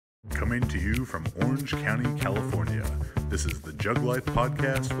Coming to you from Orange County, California, this is the JuggLife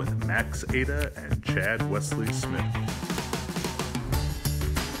podcast with Max Ada and Chad Wesley Smith.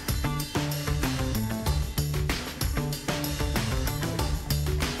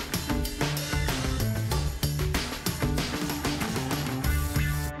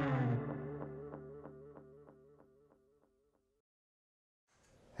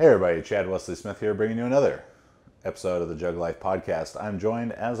 Hey everybody, Chad Wesley Smith here, bringing you another episode of the JuggLife podcast. I'm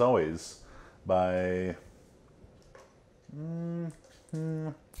joined, as always, by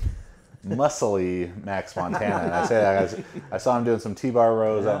muscly Max Montana. And I say that I saw him doing some T-bar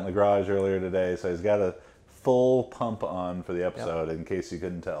rows out in the garage earlier today, so he's got a full pump on for the episode, in case you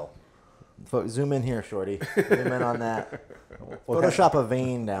couldn't tell. Zoom in here, Shorty. Zoom in on that. Photoshop a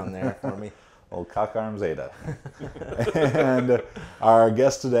vein down there for me. Old cock arms Ada. And our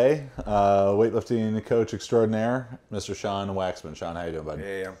guest today, weightlifting coach extraordinaire, Mr. Sean Waxman. Sean, how you doing, buddy?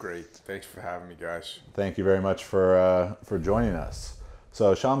 Hey, I'm great. Thanks for having me, guys. Thank you very much for joining us.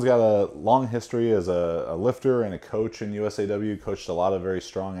 So Sean's got a long history as a lifter and a coach in USAW. Coached a lot of very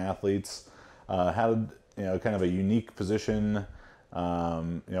strong athletes. Had kind of a unique position.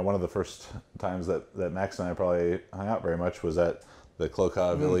 One of the first times that Max and I probably hung out very much was at the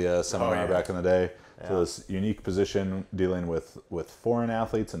Klokov-Ilya seminar back in the day. So this unique position dealing with foreign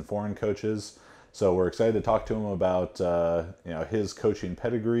athletes and foreign coaches. So we're excited to talk to him about his coaching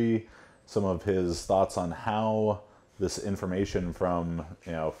pedigree, some of his thoughts on how this information from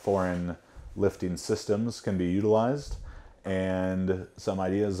foreign lifting systems can be utilized, and some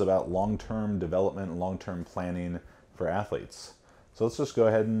ideas about long-term development and long-term planning for athletes. So let's just go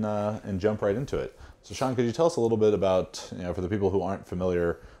ahead and jump right into it. So Sean, could you tell us a little bit about, for the people who aren't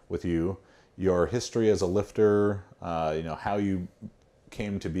familiar with you, your history as a lifter, how you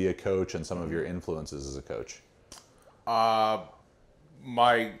came to be a coach and some of your influences as a coach?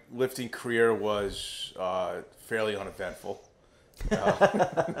 My lifting career was fairly uneventful.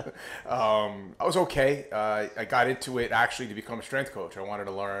 I was okay. I got into it actually to become a strength coach. I wanted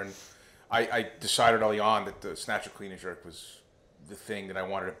to learn. I decided early on that the snatch, clean, and jerk was the thing that I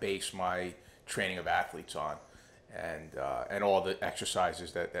wanted to base my training of athletes on, and all the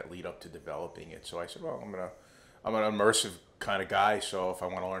exercises that lead up to developing it. So I said, well, I'm an immersive kind of guy. So if I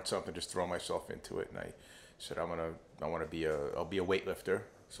want to learn something, just throw myself into it. And I said, I'll be a weightlifter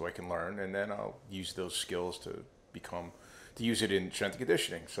so I can learn, and then I'll use those skills to use it in strength and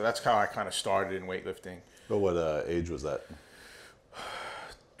conditioning. So that's how I kind of started in weightlifting. But what age was that?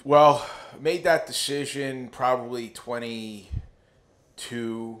 Well, made that decision probably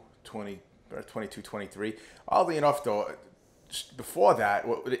 22, 23. Oddly enough, though, before that,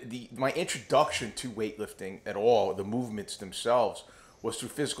 my introduction to weightlifting at all, the movements themselves, was through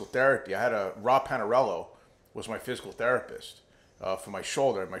physical therapy. I had Rob Panarello was my physical therapist for my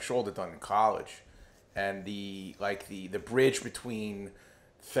shoulder. My shoulder done in college, and the bridge between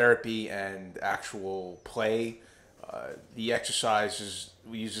therapy and actual play, the exercises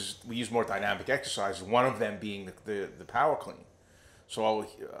we use more dynamic exercises. One of them being the power clean. So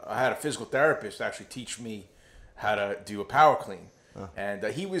I had a physical therapist actually teach me how to do a power clean. And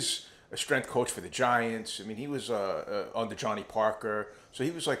he was a strength coach for the Giants. I mean, he was under Johnny Parker. So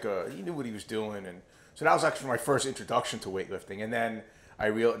he was he knew what he was doing. And so that was actually my first introduction to weightlifting. And then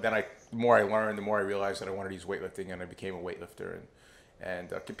the more I learned, the more I realized that I wanted to use weightlifting, and I became a weightlifter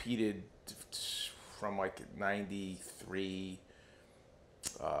and competed from 93,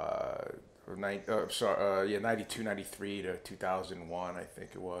 92, 93 to 2001, I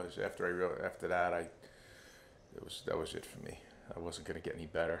think it was. After that, that was it for me. I wasn't going to get any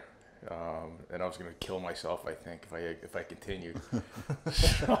better, and I was going to kill myself, I think, if I continued.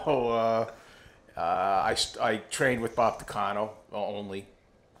 So I trained with Bob Tucano only,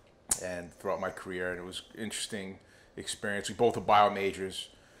 and throughout my career, and it was an interesting experience. We both were bio majors,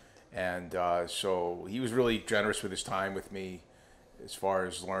 and so he was really generous with his time with me, as far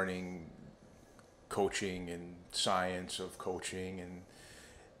as learning coaching and science of coaching. And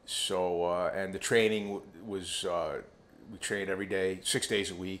so and the training was we trained every day, 6 days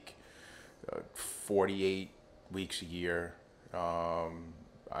a week, 48 weeks a year. I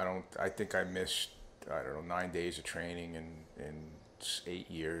think I missed 9 days of training in 8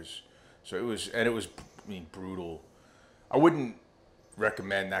 years. So it was brutal. I wouldn't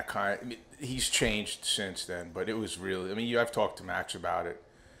recommend that kind. He's changed since then, but it was really, I've talked to Max about it.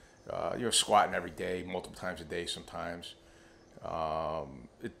 You're squatting every day, multiple times a day sometimes.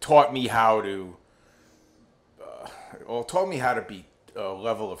 It taught me how to be a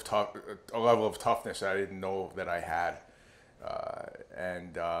level of toughness that I didn't know that I had.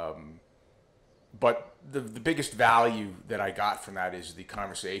 but the biggest value that I got from that is the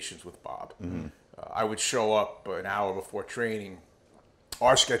conversations with Bob. I would show up an hour before training,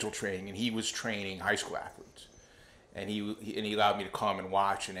 our scheduled training, and he was training high school athletes, and he allowed me to come and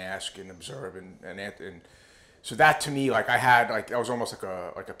watch and ask and observe and so that to me, like I was almost like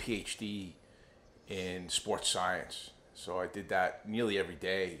a PhD in sports science. So I did that nearly every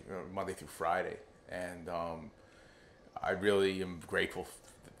day, Monday through Friday, and I really am grateful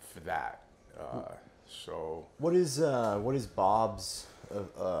for that. So what is Bob's?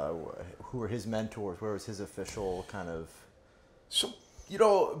 Who were his mentors? Where was his official kind of? So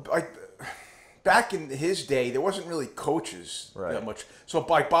like back in his day, there wasn't really coaches that much. So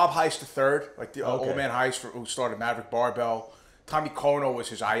like Bob Heist III, like the old man Heist who started Maverick Barbell. Tommy Kono was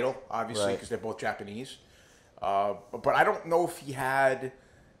his idol, obviously, because they're both Japanese. But I don't know if he had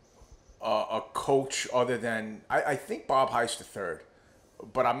a coach other than I think Bob Heist III.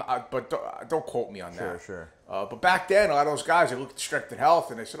 But don't quote me on that. Sure. But back then, a lot of those guys, they looked at strength and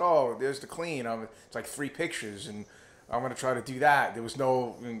health, and they said, "Oh, there's the clean. It's like 3 pictures, and I'm going to try to do that." There was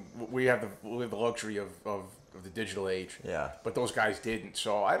no. We have the luxury of the digital age. Yeah. But those guys didn't.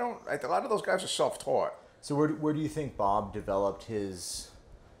 So a lot of those guys are self-taught. So where do you think Bob developed his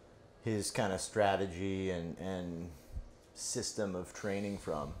kind of strategy and system of training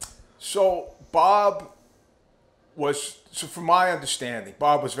from? So Bob from my understanding,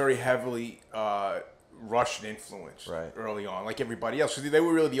 Bob was very heavily Russian influenced early on, like everybody else. So they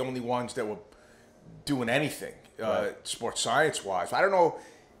were really the only ones that were doing anything sports science wise. I don't know.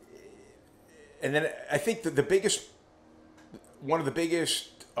 And then I think that one of the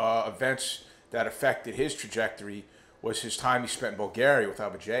biggest events that affected his trajectory was his time he spent in Bulgaria with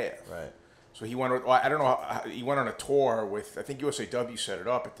Abajev. Right. So he went. I don't know. He went on a tour with. I think USAW set it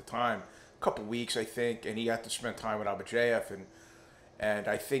up at the time. A couple weeks, I think, and he got to spend time with Abajev, and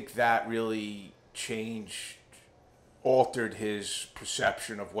I think that really altered his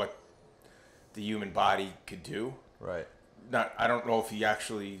perception of what the human body could do. Right. I don't know if he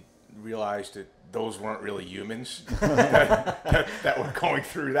actually realized that those weren't really humans that were going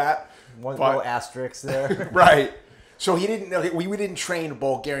through that. No asterisks there. Right. So he didn't. We didn't train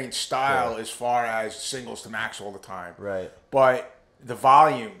Bulgarian style as far as singles to max all the time. Right. But the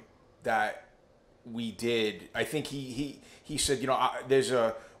volume that we did, I think he said,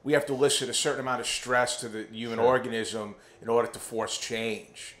 we have to elicit a certain amount of stress to the human organism in order to force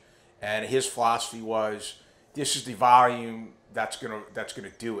change. And his philosophy was, this is the volume that's gonna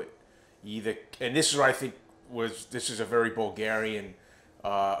do it. And this is what I think this is a very Bulgarian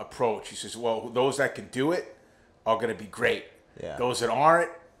approach. He says, well, those that can do it are going to be great. Yeah. Those that aren't,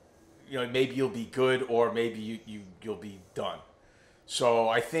 maybe you'll be good, or maybe you'll be done. So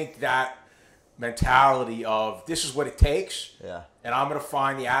I think that mentality of this is what it takes, and I'm going to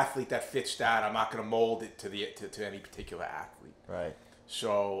find the athlete that fits that. I'm not going to mold it to any particular athlete. Right.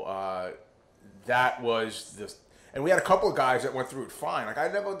 So that was and we had a couple of guys that went through it fine. Like I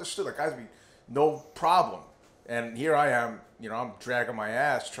never understood. Like guys, no problem. And here I am. I'm dragging my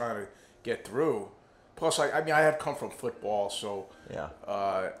ass trying to get through. Plus, I had come from football, so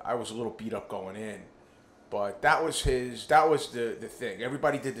I was a little beat up going in. But that was the thing.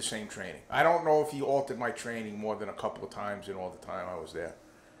 Everybody did the same training. I don't know if he altered my training more than a couple of times in all the time I was there.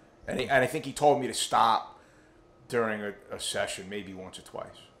 And I think he told me to stop during a session maybe once or twice.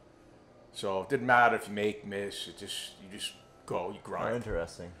 So it didn't matter if you miss. You just go, you grind. Oh,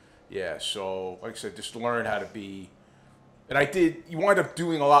 interesting. Yeah, so like I said, just learn how to be. And I did. You wind up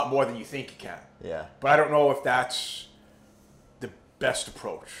doing a lot more than you think you can. Yeah. But I don't know if that's the best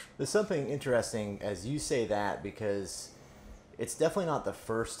approach. There's something interesting as you say that, because it's definitely not the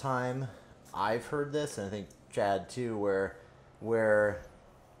first time I've heard this, and I think Chad too, where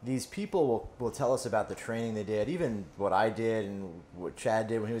these people will tell us about the training they did, even what I did and what Chad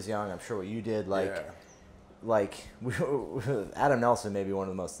did when he was young. I'm sure what you did, Adam Nelson may be one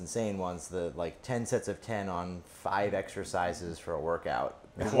of the most insane ones. The 10 sets of 10 on 5 exercises for a workout.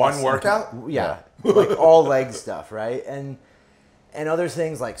 One workout? Yeah, like all leg stuff, right? And other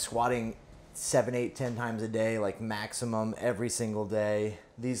things like squatting 7, 8, 10 times a day, like maximum every single day.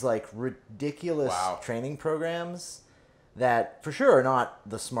 These ridiculous training programs that for sure are not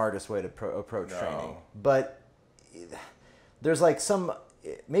the smartest way to approach training. But there's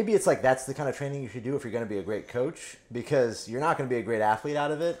maybe it's that's the kind of training you should do if you're going to be a great coach, because you're not going to be a great athlete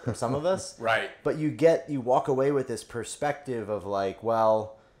out of it, for some of us. Right. But you walk away with this perspective of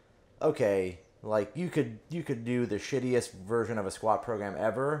okay, you could do the shittiest version of a squat program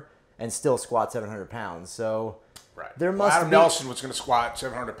ever and still squat 700 pounds. So there must Adam Nelson was going to squat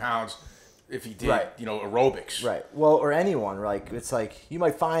 700 pounds if he did, aerobics. Right. Well, or anyone, it's you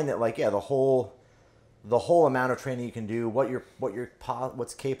might find that the whole the whole amount of training you can do, what's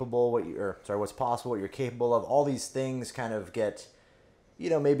capable, what's possible, what you're capable of. All these things kind of get,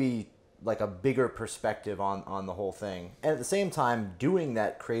 maybe like a bigger perspective on the whole thing. And at the same time, doing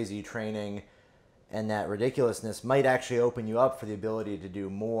that crazy training and that ridiculousness might actually open you up for the ability to do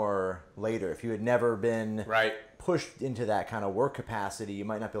more later. If you had never been pushed into that kind of work capacity, you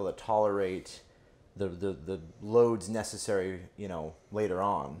might not be able to tolerate the loads necessary, later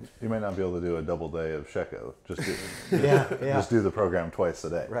on. You might not be able to do a double day of Sheco. Just do, yeah. Just do the program twice a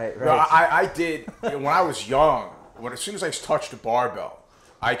day. Right. No, I did, when I was young, as soon as I touched the barbell,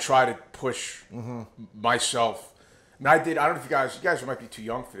 I tried to push myself. I don't know if you guys might be too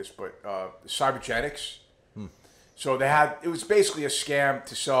young for this, but Cybergenics. So it was basically a scam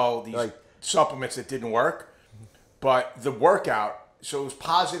to sell these supplements that didn't work, but the workout, so it was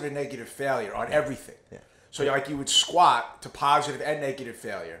positive and negative failure on everything. Yeah. So you would squat to positive and negative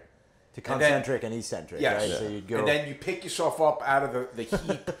failure. To concentric and eccentric, yes. right? So you'd go, and then you pick yourself up out of the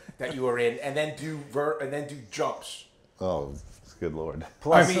heap that you were in, and then do jumps. Oh, good Lord!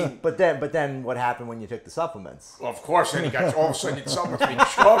 Plus, but then what happened when you took the supplements? Well, of course, then you got all of a sudden your supplements being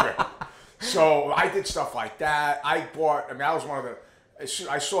stronger. So I did stuff like that. I was one of the.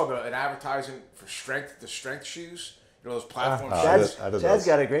 I saw an advertising for the strength shoes. Those platform shoes. Chad's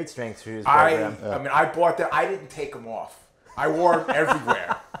got a great strength shoes program. I bought that. I didn't take them off. I wore them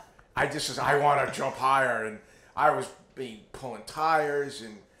everywhere. I want to jump higher, and I was pulling tires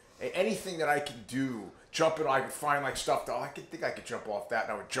and anything that I could do. Jumping, I could find stuff that I think I could jump off that,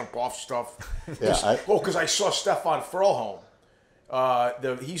 and I would jump off stuff. Because I saw Stefan Furlholm.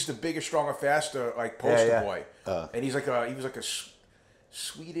 He's the bigger, stronger, faster poster boy, and he was like a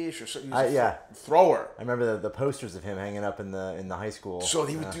Swedish or something. He was a thrower. I remember the posters of him hanging up in the high school. So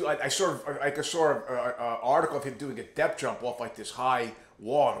he would do. I saw an article of him doing a depth jump off this high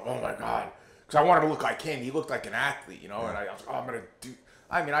wall. And, oh my god! Because I wanted to look like him. He looked like an athlete, And I was I'm gonna do.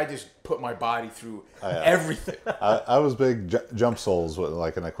 I just put my body through everything. I was big jump soles with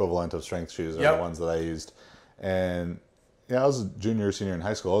an equivalent of strength shoes are the ones that I used, and I was a junior, senior in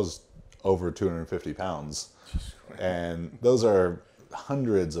high school. I was over 250 pounds, and those are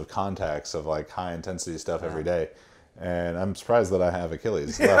hundreds of contacts of high intensity stuff every day, and I'm surprised that I have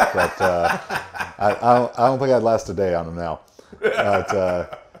Achilles left, but I don't think I'd last a day on them now.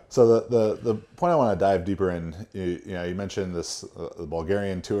 But, so the point I want to dive deeper in, you mentioned this the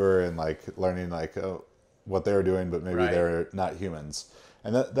Bulgarian tour and learning what they were doing, but maybe they're not humans,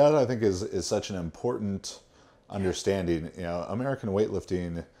 and that I think is such an important understanding. American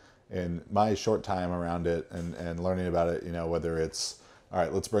weightlifting, in my short time around it and learning about it, whether it's all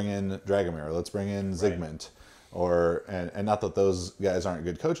right, let's bring in Dragomir, let's bring in Zygmunt, and not that those guys aren't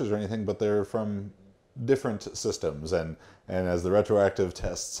good coaches or anything, but they're from different systems, and as the retroactive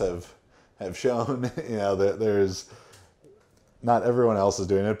tests have shown, there's not everyone else is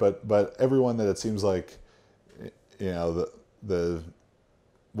doing it, but everyone that it seems like, the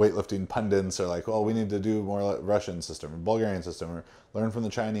weightlifting pundits are like, well, we need to do more Russian system or Bulgarian system, or learn from the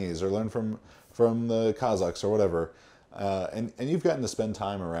Chinese, or learn from the Kazakhs or whatever, and you've gotten to spend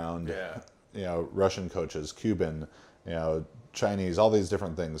time around, Russian coaches, Cuban, Chinese, all these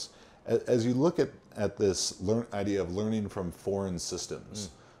different things. As you look at this idea of learning from foreign systems,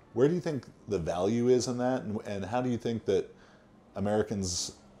 where do you think the value is in that, and how do you think that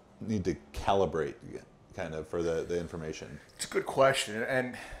Americans need to calibrate kind of for the information? It's a good question,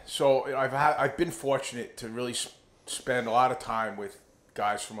 and so I've been fortunate to really spend a lot of time with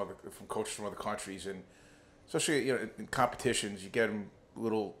guys from coaches from other countries, and especially in competitions, you get them a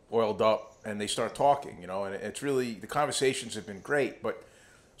little oiled up and they start talking, and it's really, the conversations have been great. But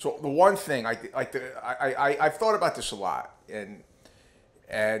so the one thing I've thought about this a lot, and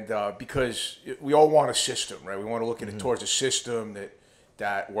because we all want a system, right? We want to look at it towards a system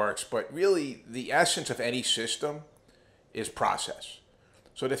that works, but really the essence of any system is process.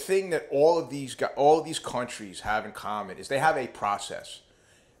 So the thing that all of these countries have in common is they have a process,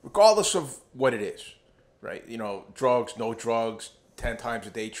 regardless of what it is, right? Drugs, no drugs, 10 times a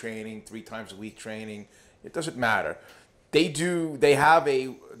day training, 3 times a week training. It doesn't matter. They have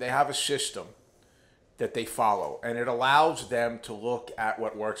a system that they follow, and it allows them to look at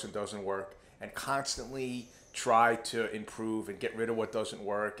what works and doesn't work and constantly try to improve and get rid of what doesn't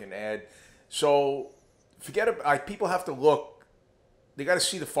work and add. So forget about, people have to look, they got to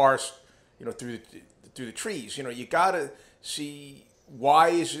see the forest, through the trees. You got to see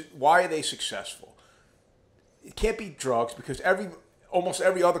why are they successful. It can't be drugs, because almost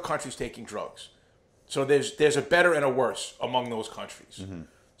every other country is taking drugs. So there's a better and a worse among those countries.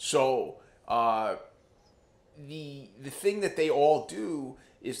 So the thing that they all do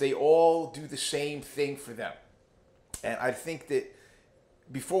is they all do the same thing for them. And I think that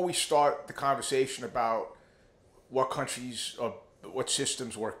before we start the conversation about what countries or what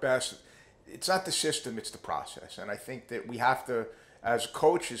systems work best, it's not the system, it's the process. And I think that we have to, as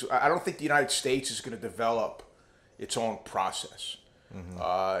coaches, I don't think the United States is going to develop its own process.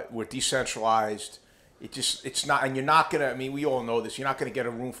 We're decentralized. It's not, and you're not going to, I mean, we all know this, you're not going to get a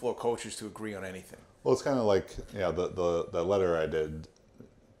room full of coaches to agree on anything. Well, it's kind of like, the letter I did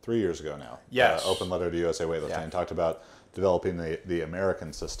 3 years ago now. Yes. Open letter to USA Weightlifting. Yeah. And talked about developing the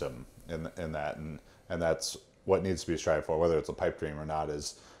American system in that, and that's what needs to be strived for. Whether it's a pipe dream or not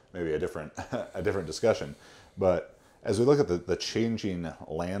is maybe a different discussion. But as we look at the changing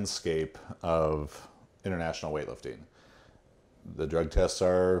landscape of international weightlifting, the drug tests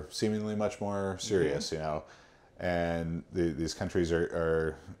are seemingly much more serious, and these countries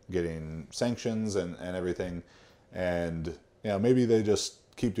are getting sanctions and everything, and maybe they just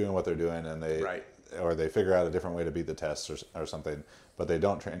keep doing what they're doing, and or they figure out a different way to beat the tests or something, but they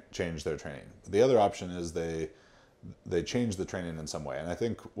don't change their training. The other option is they change the training in some way, and I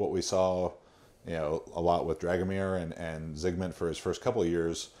think what we saw a lot with Dragomir and Zygmunt for his first couple of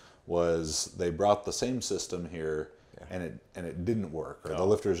years was they brought the same system here, and it didn't work, or the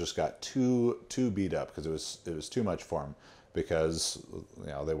lifters just got too beat up because it was too much for them, because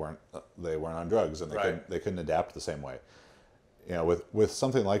they weren't on drugs, and they couldn't adapt the same way. With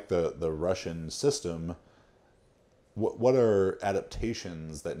something like the Russian system, what are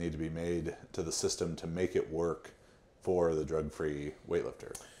adaptations that need to be made to the system to make it work for the drug-free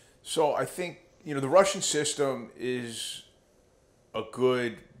weightlifter? So I think the Russian system is a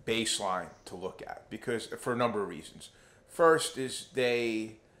good baseline to look at, because for a number of reasons. First is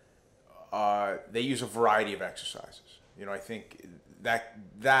they use a variety of exercises. I think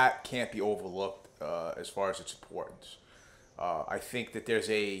that can't be overlooked as far as its importance. I think that there's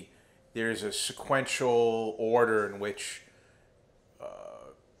a sequential order in which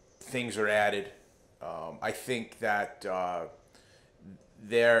things are added. I think that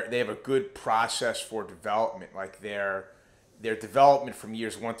they have a good process for development. Like their development from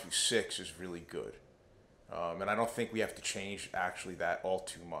years 1 through 6 is really good, and I don't think we have to change actually that all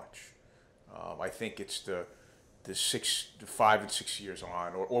too much. I think it's the 5 and 6 years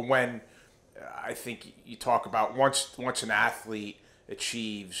on, or when. I think you talk about once an athlete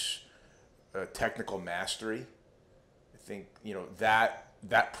achieves technical mastery, I think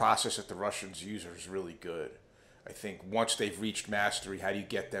that process that the Russians use is really good. I think once they've reached mastery, how do you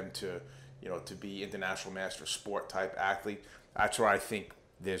get them to be international master sport type athlete? That's where I think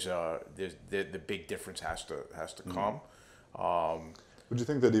there's the big difference has to come. Would you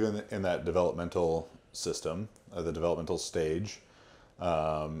think that even in that developmental system, the developmental stage,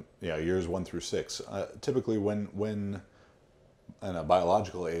 years 1 through 6. Typically, when in a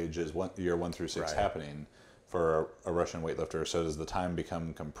biological age is year 1 through 6 happening for a Russian weightlifter. So does the time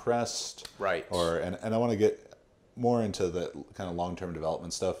become compressed? Right. And I want to get more into the kind of long-term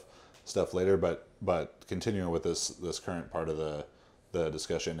development stuff later. But continuing with this current part of the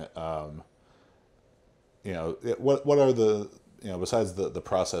discussion, what are the besides the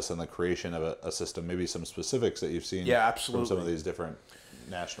process and the creation of a system, maybe some specifics that you've seen from some of these different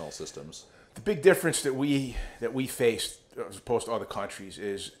national systems? The big difference that we face as opposed to other countries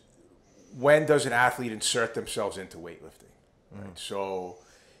is, when does an athlete insert themselves into weightlifting? Right? So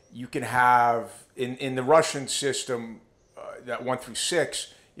you can have in the Russian system that 1 through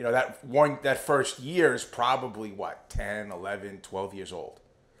 6, that first year is probably 10, 11, 12 years old.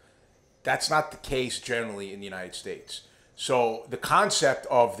 That's not the case generally in the United States. So the concept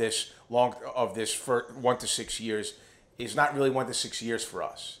of this for 1 to 6 years is not really 1 to 6 years for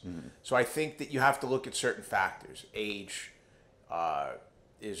us. Mm-hmm. So I think that you have to look at certain factors: age,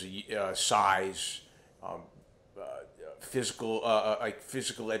 size,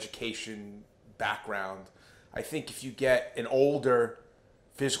 physical education background. I think if you get an older,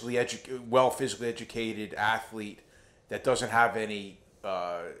 physically educated athlete that doesn't have any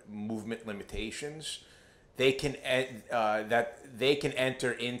movement limitations, they can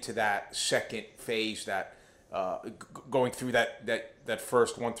enter into that second phase, that going through that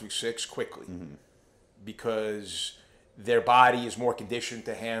first 1 through 6 quickly, mm-hmm. because their body is more conditioned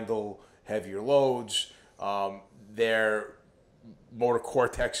to handle heavier loads. Their motor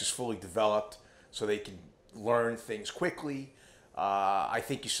cortex is fully developed, so they can learn things quickly. I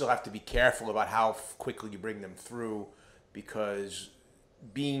think you still have to be careful about how quickly you bring them through, because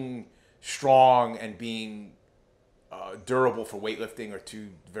being strong and being durable for weightlifting are two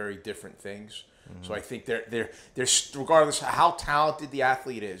very different things. Mm-hmm. So I think they're regardless of how talented the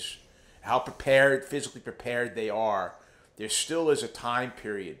athlete is, how physically prepared they are, there still is a time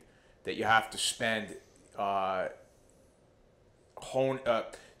period that you have to spend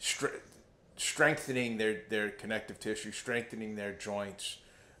strengthening their connective tissue, strengthening their joints,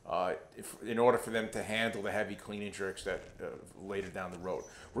 in order for them to handle the heavy clean and jerks that later down the road.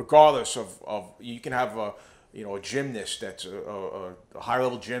 Regardless of you can have a gymnast that's a high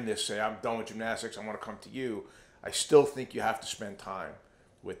level gymnast say, I'm done with gymnastics, I want to come to you. I still think you have to spend time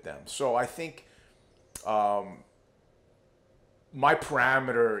with them. So I think my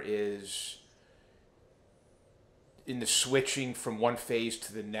parameter is in the switching from one phase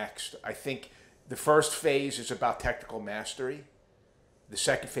to the next. I think the first phase is about technical mastery. The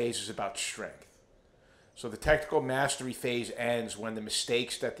second phase is about strength. So the technical mastery phase ends when the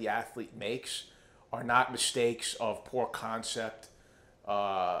mistakes that the athlete makes are not mistakes of poor concept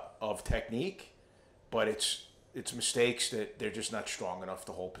of technique, but it's mistakes that they're just not strong enough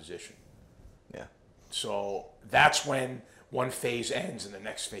to hold position. Yeah. So that's when one phase ends and the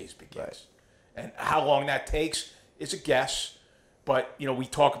next phase begins. Right. And how long that takes is a guess, but we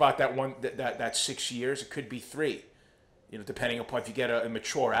talk about that 6 years. It could be 3, depending upon if you get a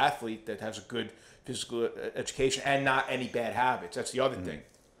mature athlete that has a good physical education and not any bad habits. That's the other thing.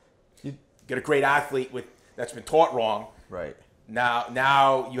 You get a great athlete that's been taught wrong. Right.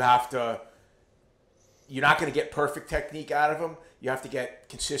 Now you have to. You're not going to get perfect technique out of them. You have to get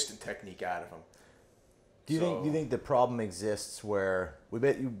consistent technique out of them. Do you think the problem exists where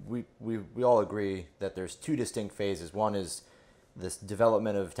we all agree that there's 2 distinct phases? One is this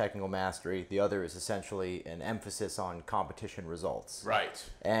development of technical mastery. The other is essentially an emphasis on competition results. Right.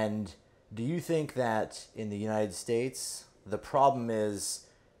 And do you think that in the United States the problem is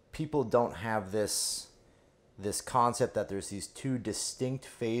people don't have this concept that there's these 2 distinct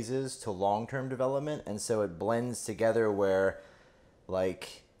phases to long-term development, and so it blends together where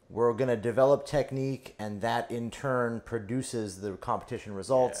we're going to develop technique and that in turn produces the competition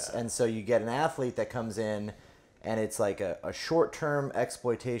results. Yeah. And so you get an athlete that comes in and it's like a short-term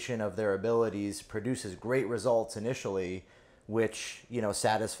exploitation of their abilities, produces great results initially, which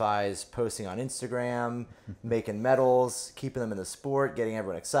satisfies posting on Instagram, making medals, keeping them in the sport, getting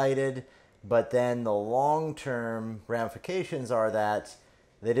everyone excited. But then the long-term ramifications are that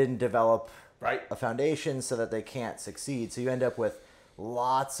they didn't develop a foundation so that they can't succeed. So you end up with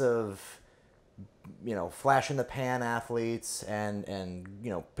lots of, flash in the pan athletes and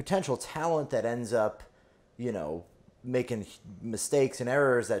potential talent that ends up, making mistakes and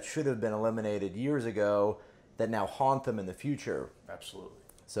errors that should have been eliminated years ago that now haunt them in the future. Absolutely.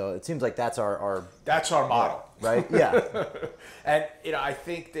 So it seems like that's our model. Right? Yeah. And, I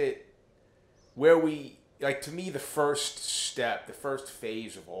think that where to me, the first step, the first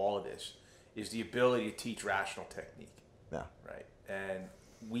phase of all of this is the ability to teach rational technique. Yeah. Right. And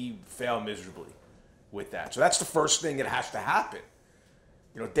we fail miserably with that. So that's the first thing that has to happen.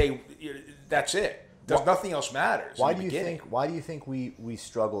 That's it. Nothing else matters. Why do you think we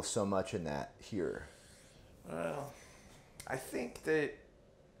struggle so much in that here? Well, I think that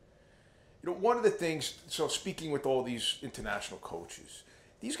one of the things. So speaking with all these international coaches,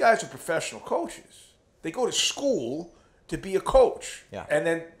 these guys are professional coaches. They go to school to be a coach. Yeah. And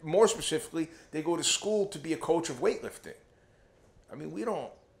then more specifically, they go to school to be a coach of weightlifting. I mean,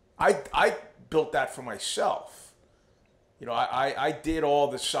 I built that for myself. I did all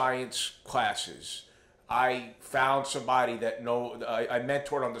the science classes. I found somebody that I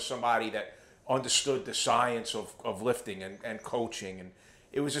mentored under somebody that understood the science of lifting and coaching. And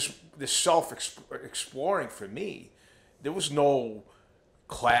it was just this self-exploring for me. There was no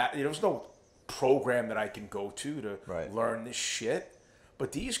class, there was no program that I can go to learn this shit.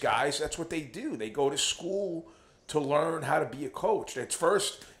 But these guys, that's what they do. They go to school to learn how to be a coach. It's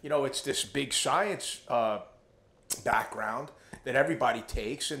first, it's this big science background that everybody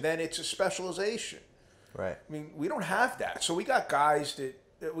takes, and then it's a specialization. Right. I mean, we don't have that. So we got guys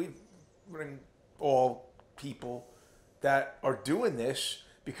that we bring all people that are doing this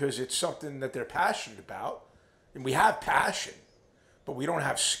because it's something that they're passionate about. And we have passion, but we don't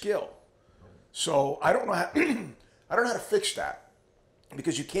have skill. So I don't know how I don't know how to fix that.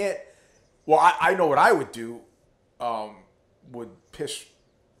 Because you can't. Well, I know what I would do would piss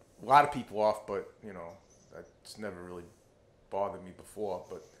a lot of people off, but that's never really bothered me before.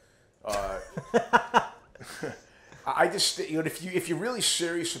 But I just if you're really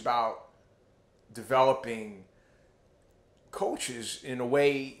serious about developing coaches in a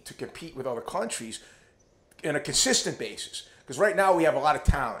way to compete with other countries in a consistent basis, because right now we have a lot of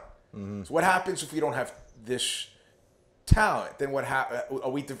talent. Mm-hmm. So what happens if we don't have this talent? Then what are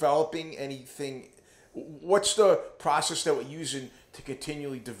we developing anything? What's the process that we're using to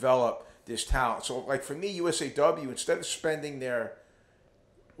continually develop there's talent. So like for me, USAW, instead of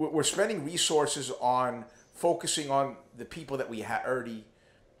we're spending resources on focusing on the people that we already.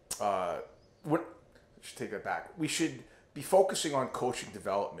 I should take that back. We should be focusing on coaching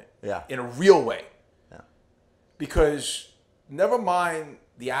development. Yeah. In a real way. Yeah. Because never mind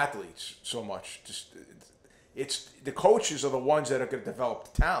the athletes so much. It's the coaches are the ones that are going to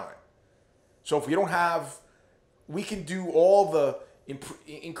develop the talent. So if we don't have, we can do all the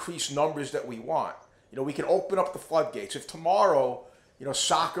increased numbers that we want. We can open up the floodgates. If tomorrow,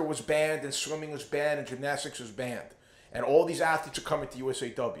 soccer was banned and swimming was banned and gymnastics was banned, and all these athletes are coming to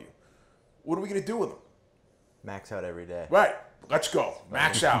USAW, what are we going to do with them? Max out every day. Right. Let's go.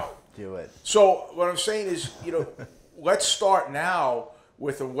 Max out. Do it. So what I'm saying is, let's start now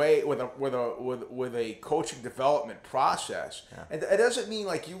with a coaching development process. Yeah. And it doesn't mean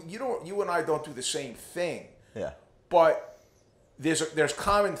like you and I don't do the same thing. Yeah. But there's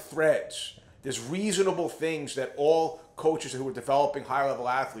common threads. There's reasonable things that all coaches who are developing high-level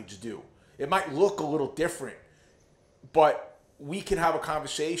athletes do. It might look a little different, but we can have a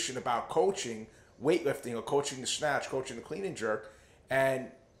conversation about coaching weightlifting or coaching the snatch, coaching the clean and jerk, and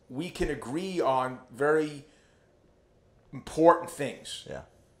we can agree on very important things. Yeah.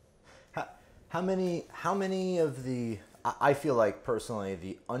 How many of the, I feel like personally,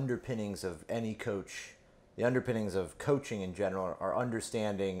 the underpinnings of any coach, the underpinnings of coaching in general are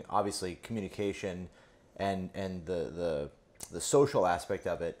understanding, obviously, communication and the social aspect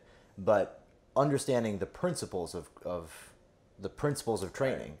of it, but understanding the principles of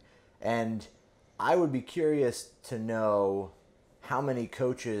training. Right. And I would be curious to know how many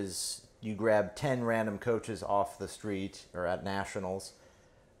coaches, you grab 10 random coaches off the street or at nationals,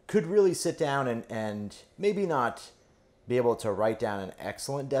 could really sit down and maybe not be able to write down an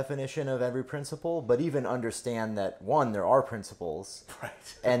excellent definition of every principle, but even understand that, one, there are principles, right,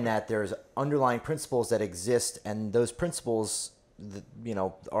 and that there's underlying principles that exist, and those principles,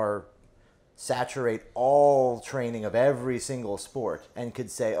 are saturate all training of every single sport, and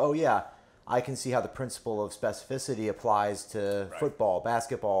could say, oh yeah, I can see how the principle of specificity applies to football,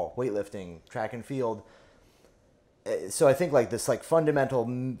 basketball, weightlifting, track and field. So I think this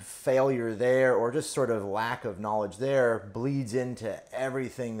fundamental failure there, or just sort of lack of knowledge there, bleeds into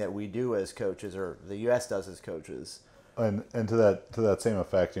everything that we do as coaches, or the U.S. does as coaches. And to that same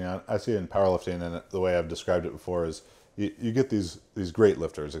effect, I see it in powerlifting, and the way I've described it before is you get these great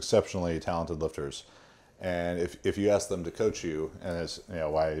lifters, exceptionally talented lifters, and if you ask them to coach you, and it's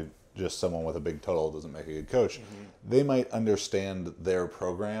why just someone with a big total doesn't make a good coach, they might understand their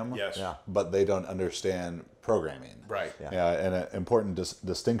program, yes, yeah, but they don't understand programming. Right. Yeah. And an important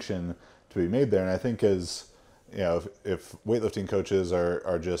distinction to be made there. And I think if weightlifting coaches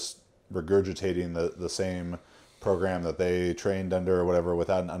are just regurgitating the same program that they trained under or whatever,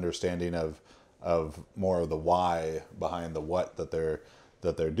 without an understanding of more of the why behind the what that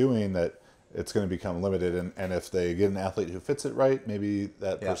they're doing, that it's going to become limited. And if they get an athlete who fits it right, maybe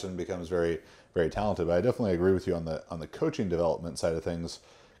that person becomes very, very talented. But I definitely agree with you on the coaching development side of things,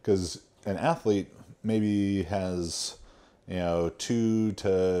 because an athlete maybe has 2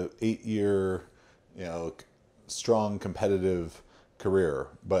 to 8 year strong competitive career,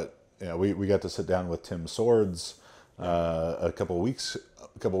 but we got to sit down with Tim Swords a couple weeks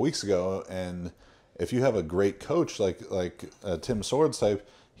ago, and if you have a great coach like Tim Swords type,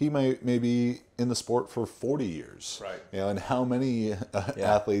 he may be in the sport for 40 years. Right. And how many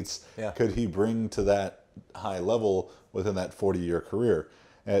athletes could he bring to that high level within that 40-year career?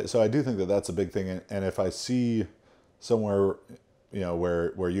 So I do think that that's a big thing. And if I see somewhere,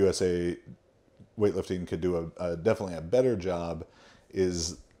 where USA weightlifting could do definitely a better job,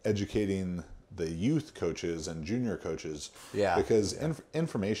 is educating the youth coaches and junior coaches. Yeah. Because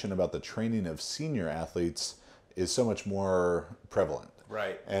information about the training of senior athletes is so much more prevalent.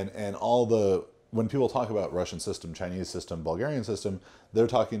 Right. And when people talk about Russian system, Chinese system, Bulgarian system, they're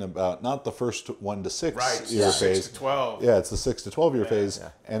talking about not the first 1 to 6 year phase. 6 to 12. Yeah, it's the 6 to 12 year phase. Yeah.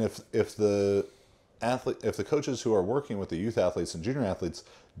 And if the coaches who are working with the youth athletes and junior athletes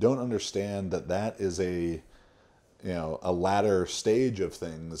don't understand that is a latter stage of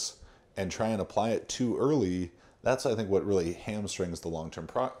things, and try and apply it too early, that's, I think, what really hamstrings the long-term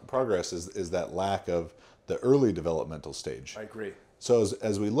progress is that lack of the early developmental stage. I agree. So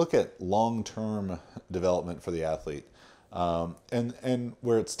as we look at long-term development for the athlete, and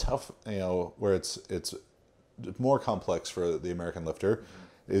where it's tough, where it's more complex for the American lifter,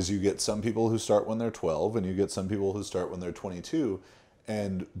 is you get some people who start when they're 12, and you get some people who start when they're 22,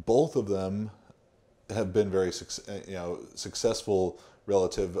 and both of them have been very successful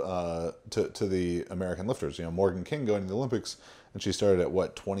relative to the American lifters. You know, Morgan King going to the Olympics, and she started at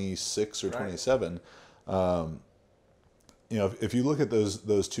what, 26 or 27. You know, if you look at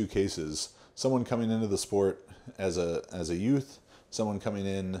those two cases, someone coming into the sport as a youth, someone coming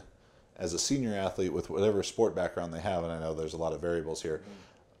in as a senior athlete with whatever sport background they have, and I know there's a lot of variables here.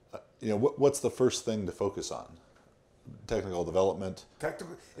 You know, what's the first thing to focus on? Technical development.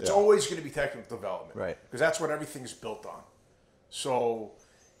 It's always going to be technical development, right? Because that's what everything's built on. So,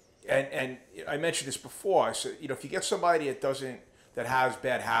 and I mentioned this before. I said, you know, if you get somebody that has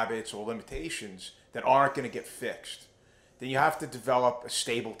bad habits or limitations that aren't going to get fixed, then you have to develop a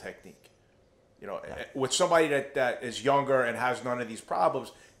stable technique. You know, with somebody that is younger and has none of these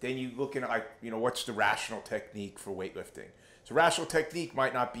problems, then you look at, like, you know, what's the rational technique for weightlifting? So rational technique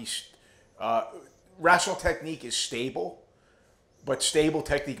might not be, rational technique is stable, but stable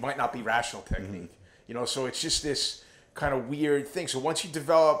technique might not be rational technique. You know, so it's just this kind of weird thing. So once you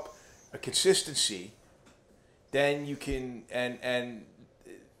develop a consistency, then you can, and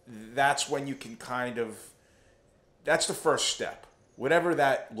that's when you can kind of, that's the first step, whatever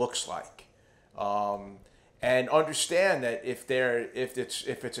that looks like. And understand that if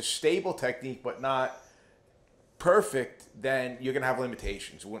it's a stable technique but not perfect, then you're gonna have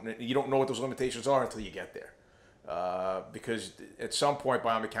limitations. You don't know what those limitations are until you get there, because at some point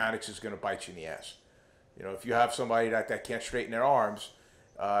biomechanics is gonna bite you in the ass. You know, if you have somebody that can't straighten their arms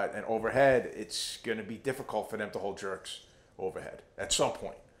and overhead, it's gonna be difficult for them to hold jerks overhead at some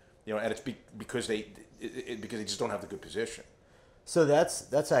point. You know, and it's because they just don't have the good position. So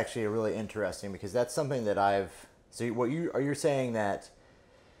that's actually really interesting, because that's something that so what you're saying that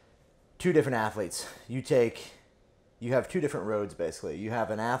two different athletes, you have two different roads basically. You have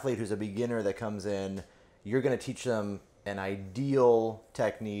an athlete who's a beginner that comes in, you're going to teach them an ideal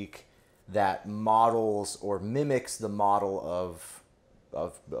technique that models or mimics the model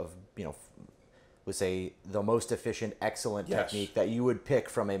of you know, let's say the most efficient, excellent technique that you would pick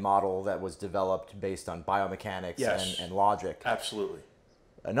from a model that was developed based on biomechanics and logic. Absolutely.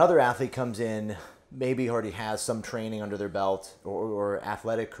 Another athlete comes in, maybe already has some training under their belt or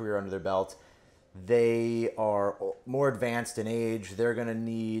athletic career under their belt. They are more advanced in age. They're going to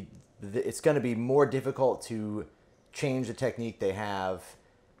need, it's going to be more difficult to change the technique they have.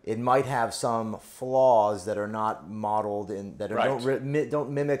 It might have some flaws that are not modeled in, that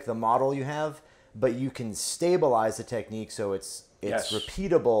don't mimic the model you have, but you can stabilize the technique so it's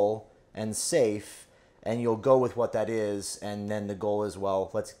repeatable and safe, and you'll go with what that is, and then the goal is, well,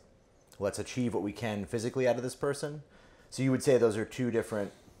 let's achieve what we can physically out of this person. So you would say those are two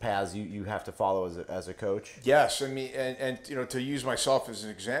different paths you have to follow as a coach? Yes, I mean, and you know, to use myself as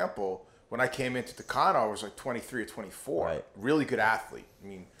an example, when I came into Takano, I was like 23 or 24. Right. Really good athlete. I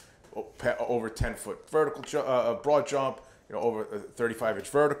mean, over 10-foot vertical broad jump, you know, over 35-inch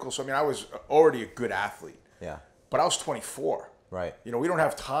vertical. So I mean, I was already a good athlete. Yeah. But I was 24. Right. You know, we don't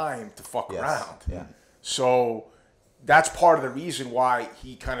have time to fuck around. Yeah. So that's part of the reason why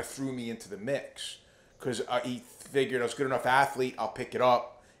he kind of threw me into the mix, because he figured I was a good enough athlete, I'll pick it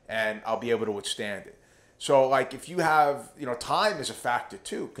up and I'll be able to withstand it. So like, if you have, you know, time is a factor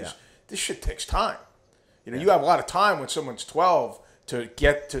too, because this shit takes time. You know, you have a lot of time when someone's 12 to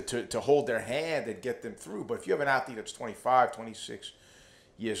get to hold their hand and get them through. But if you have an athlete that's 25, 26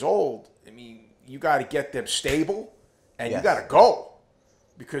 years old, I mean, you got to get them stable and you got to go,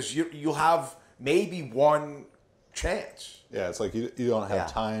 because you'll have maybe one chance. Yeah, it's like you don't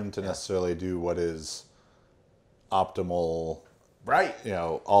have time to necessarily do what is optimal. Right. You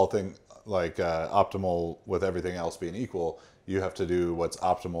know, all things like optimal with everything else being equal. You have to do what's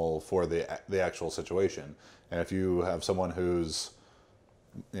optimal for the actual situation. And if you have someone who's,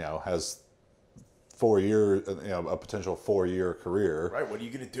 you know, has 4 years, you know, a potential 4-year career. Right. What are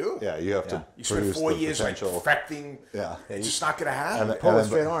you going to do? Yeah, you have to. You spend 4 years like perfecting. Yeah. It's just not going to happen. Pull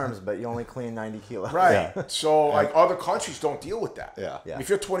straight arms, but you only clean 90 kilos. Right. Yeah. So like other countries don't deal with that. Yeah. If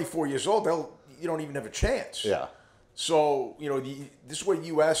you're 24 years old, you don't even have a chance. Yeah. So, you know, this is where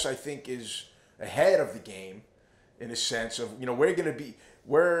U.S. I think is ahead of the game, in a sense of, you know,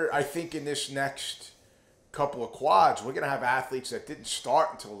 we're I think in this next couple of quads, we're going to have athletes that didn't start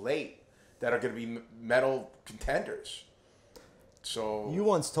until late that are going to be medal contenders. So you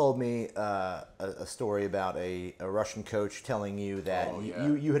once told me a story about a Russian coach telling you that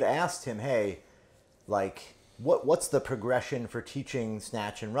you had asked him, hey, like, what's the progression for teaching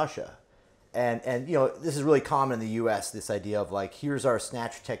snatch in Russia? And you know, this is really common in the U.S., this idea of like, here's our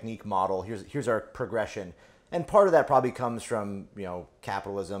snatch technique model, here's our progression. And part of that probably comes from, you know,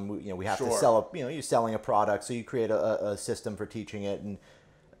 capitalism. You know, we have to sell you're selling a product, so you create a system for teaching it.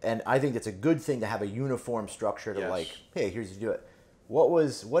 And I think it's a good thing to have a uniform structure to like, hey, here's how you do it.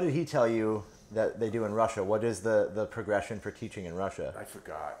 What did he tell you that they do in Russia? What is the progression for teaching in Russia? I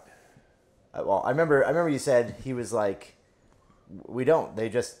forgot. Well, I remember you said he was like, we don't.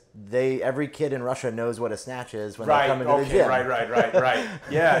 Every kid in Russia knows what a snatch is when they come into the gym. Right.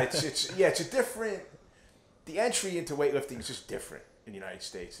 Yeah, it's a different. The entry into weightlifting is just different in the United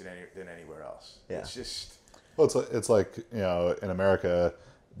States than anywhere else. Yeah. It's just. Well, it's like, in America,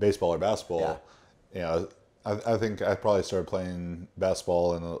 baseball or basketball. Yeah. I think I probably started playing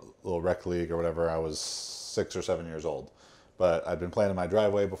basketball in a little rec league or whatever. I was 6 or 7 years old, but I'd been playing in my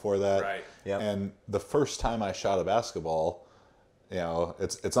driveway before that. Right. Yep. And the first time I shot a basketball,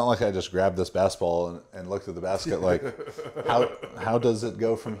 it's not like I just grabbed this basketball and looked at the basket like, how does it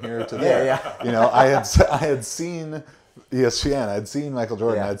go from here to there? Yeah. I had seen ESPN, I'd seen Michael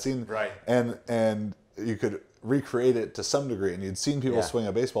Jordan, I'd seen Right. and you could recreate it to some degree, and you'd seen people swing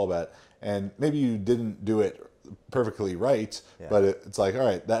a baseball bat, and maybe you didn't do it perfectly right, but it's like, all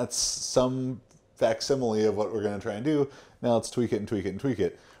right, that's some facsimile of what we're going to try and do. Now let's tweak it and tweak it and tweak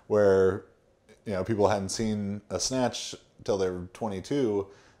it. Where people hadn't seen a snatch till they were 22.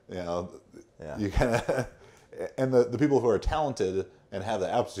 You kind of, and the people who are talented and have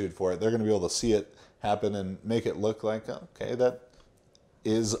the aptitude for it, they're going to be able to see it happen and make it look like, okay, that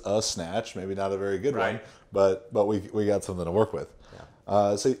is a snatch, maybe not a very good one, but we got something to work with.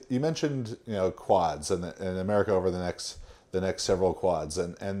 So you mentioned quads and America over the next several quads,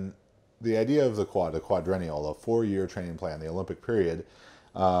 and the idea of the quadrennial, the 4-year training plan, the Olympic period,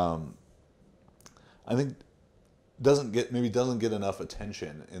 I think doesn't get enough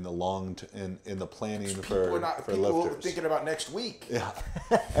attention in the in the planning for people lifters. are thinking about next week. Yeah,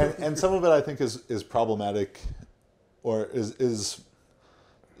 and some of it I think is problematic, or is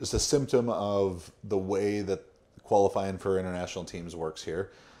just a symptom of the way that qualifying for international teams works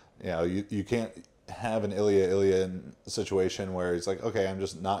here. You can't have an Ilya situation where he's like, okay, I'm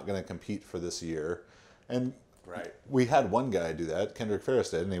just not going to compete for this year. And we had one guy do that, Kendrick Ferris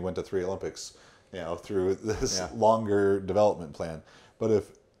did, and he went to 3 Olympics, through this longer development plan. But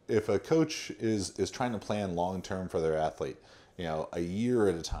if a coach is trying to plan long term for their athlete, a year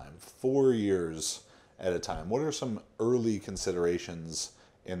at a time, 4 years at a time, what are some early considerations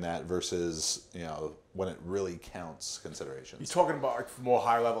in that versus when it really counts considerations? You're talking about like more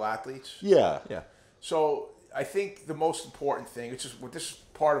high level athletes. Yeah. So I think the most important thing, this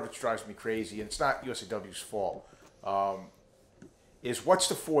part of it drives me crazy, and it's not USAW's fault, is what's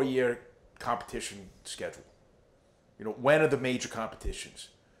the 4-year competition schedule? When are the major competitions?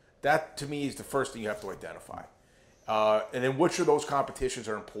 That to me is the first thing you have to identify, and then which of those competitions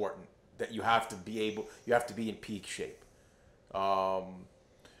are important that you have to be in peak shape.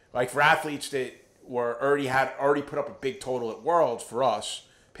 Like for athletes that already put up a big total at Worlds, for us,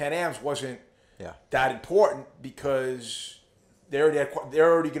 Pan Am's wasn't that important because they're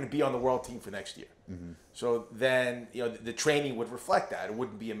already going to be on the world team for next year. Mm-hmm. So then the training would reflect that. It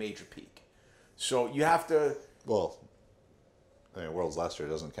wouldn't be a major peak. So you have to. Well, Worlds last year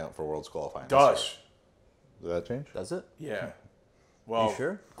doesn't count for Worlds qualifying. Does. Did that change? Does it? Yeah. Well, you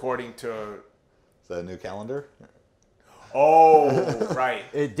sure? According to. Is that a new calendar? Oh, right.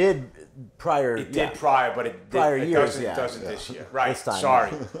 It did prior. It did prior, but it doesn't this year. Right. This time,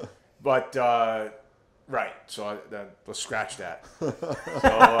 sorry. But right. So let's scratch that. So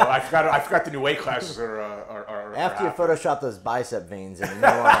I forgot the new weight classes are after you Photoshop those bicep veins and you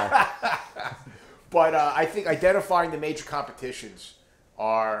know what? But I think identifying the major competitions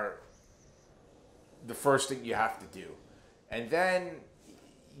are the first thing you have to do, and then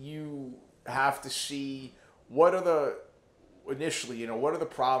you have to see what are the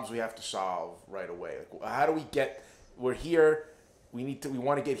problems we have to solve right away. Like, how do we get? We're here. We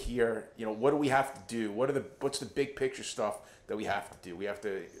want to get here. What do we have to do? What's the big picture stuff that we have to do?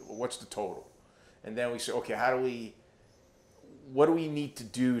 What's the total? And then we say, okay, what do we need to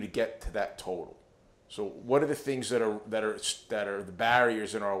do to get to that total? So what are the things that are the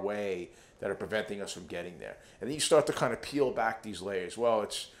barriers in our way that are preventing us from getting there? And then you start to kind of peel back these layers. Well,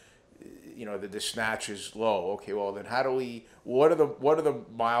 it's the snatch is low. Okay, well then what are the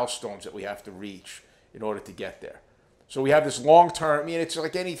milestones that we have to reach in order to get there? So we have this long-term, it's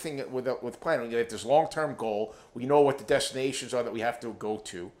like anything with planning. We have this long-term goal. We know what the destinations are that we have to go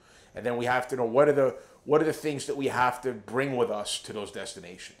to. And then we have to know what are the things that we have to bring with us to those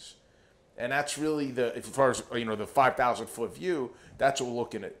destinations. And that's really as far as, the 5,000-foot view, that's what we're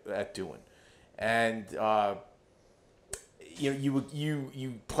looking at doing. And,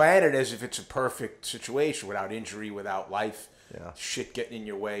 you plan it as if it's a perfect situation without injury, without life, shit getting in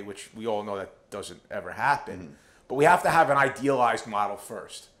your way, which we all know that doesn't ever happen. Mm-hmm. But we have to have an idealized model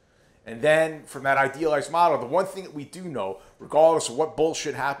first. And then from that idealized model, the one thing that we do know, regardless of what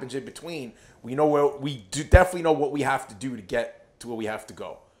bullshit happens in between, we definitely know what we have to do to get to where we have to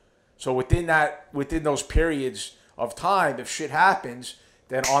go. So within those periods of time, if shit happens,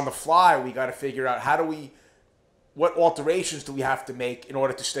 then on the fly we got to figure out what alterations do we have to make in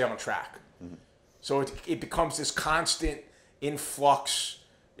order to stay on track. Mm-hmm. So it becomes this constant influx.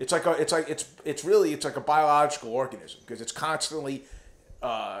 It's like a biological organism because it's constantly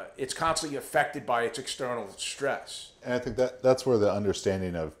affected by its external stress. And I think that's where the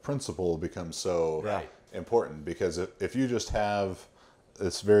understanding of principle becomes so important, because if you just have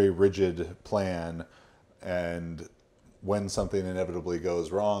this very rigid plan, and when something inevitably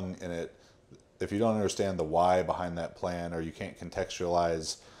goes wrong in it, if you don't understand the why behind that plan, or you can't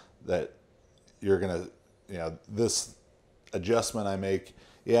contextualize that you're going to, this adjustment I make,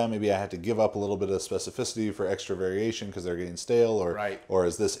 maybe I have to give up a little bit of specificity for extra variation because they're getting stale, or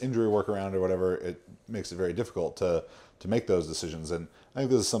is this injury workaround or whatever, it makes it very difficult to make those decisions. And I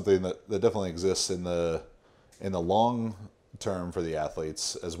think this is something that definitely exists in the long term for the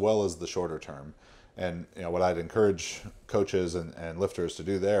athletes as well as the shorter term. And what I'd encourage coaches and lifters to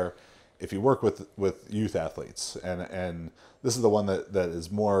do there, if you work with youth athletes, and this is the one that is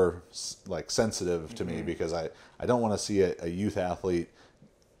more like sensitive to me, because I don't want to see a youth athlete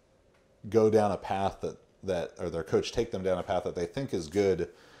go down a path that or their coach take them down a path that they think is good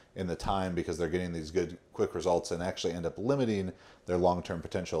in the time because they're getting these good quick results, and actually end up limiting their long-term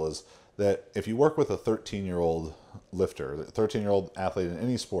potential. Is that if you work with a 13-year-old lifter, a 13-year-old athlete in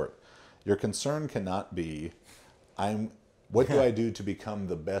any sport, your concern cannot be, what do I do to become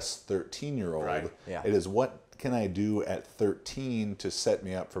the best 13-year-old? Right. Yeah. It is, what can I do at 13 to set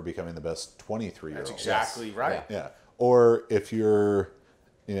me up for becoming the best 23-year-old? That's exactly right. Yeah. Or if you've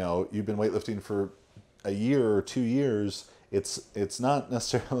been weightlifting for a year or 2 years, it's not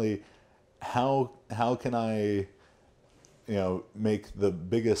necessarily how can I, make the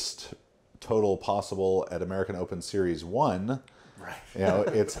biggest total possible at American Open Series 1. Right.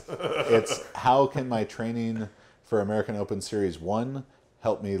 It's how can my training for American Open Series 1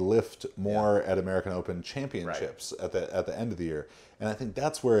 help me lift more at American Open Championships at the end of the year. And I think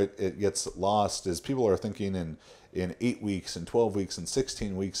that's where it gets lost, is people are thinking in 8 weeks and 12 weeks and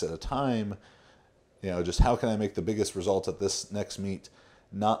 16 weeks at a time, just how can I make the biggest results at this next meet,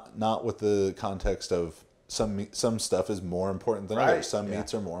 not with the context of some stuff is more important than others. Some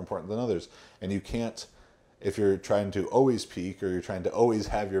meets are more important than others. And you can't, if you're trying to always peak, or you're trying to always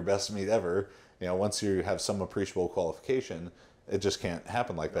have your best meet ever, once you have some appreciable qualification, it just can't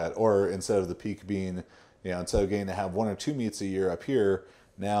happen like that. Or instead of the peak being, instead of getting to have 1 or 2 meets a year up here,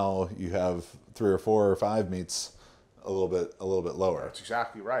 now you have 3 or 4 or 5 meets a little bit lower. That's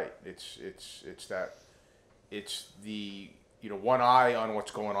exactly right. It's the one eye on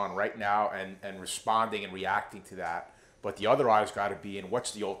what's going on right now and responding and reacting to that, but the other eye's got to be in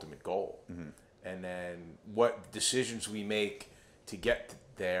what's the ultimate goal. Mm-hmm. And then what decisions we make to get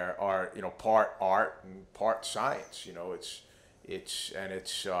there are, part art and part science.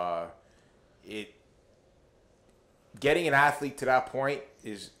 Getting an athlete to that point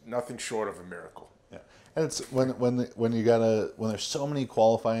is nothing short of a miracle. Yeah, and it's when there's so many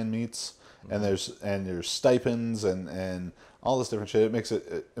qualifying meets, and there's stipends and all this different shit. It makes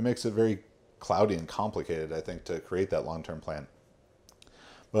it very cloudy and complicated, I think, to create that long-term plan.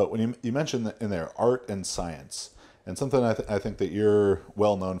 But when you mentioned in there art and science, and something I think that you're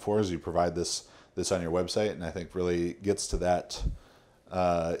well known for is you provide this on your website, and I think really gets to that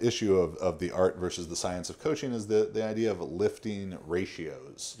issue of the art versus the science of coaching, is the idea of lifting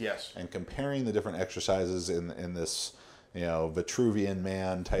ratios. Yes. And comparing the different exercises in this Vitruvian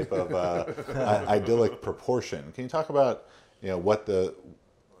man type of idyllic proportion. Can you talk about what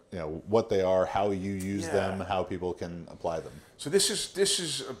they are, how you use them, how people can apply them? So this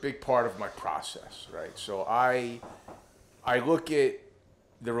is a big part of my process, right? So I look at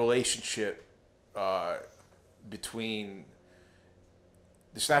the relationship between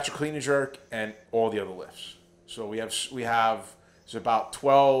the snatch and clean and jerk and all the other lifts. So we have there's about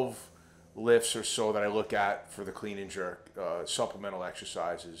 12 lifts or so that I look at for the clean and jerk, supplemental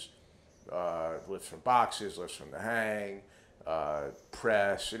exercises, lifts from boxes, lifts from the hang,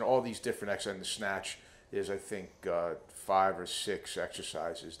 press, and all these different exercises. And the snatch is, I think, 5 or 6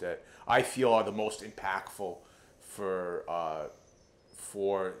 exercises that I feel are the most impactful for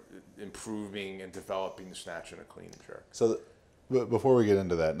improving and developing the snatch and a clean and jerk. So before we get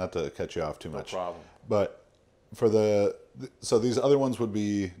into that, not to cut you off too much, no problem, but for so these other ones would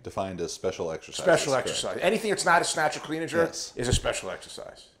be defined as special exercises. Special exercise. Anything that's not a snatch or clean and jerk is a special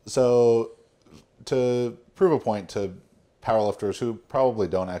exercise. So to prove a point to powerlifters who probably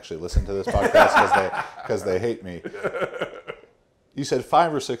don't actually listen to this podcast because they hate me. You said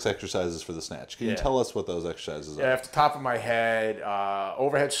 5 or 6 exercises for the snatch. Can you tell us what those exercises are? Yeah, off the top of my head,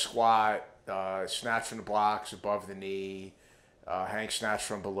 overhead squat, snatch from the blocks above the knee, hang snatch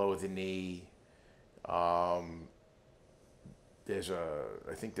from below the knee. There's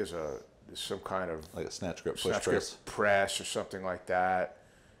some kind of like a snatch grip push press or something like that.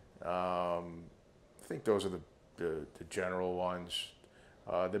 I think those are the general ones.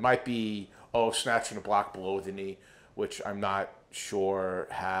 There might be snatch from the block below the knee, which I'm not sure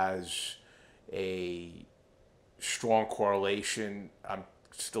has a strong correlation. I'm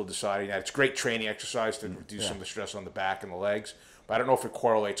still deciding that. It's a great training exercise to reduce some of the stress on the back and the legs, but I don't know if it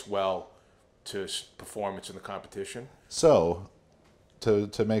correlates well to performance in the competition. So, to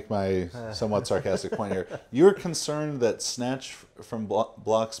make my somewhat sarcastic point here, you're concerned that snatch from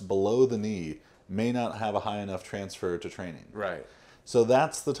blocks below the knee may not have a high enough transfer to training. Right. So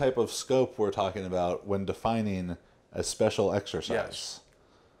that's the type of scope we're talking about when defining a special exercise. Yes.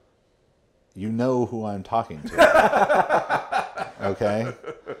 You know who I'm talking to. Okay?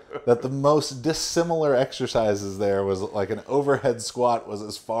 That the most dissimilar exercises there was like an overhead squat was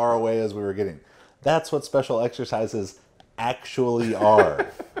as far away as we were getting. That's what special exercises actually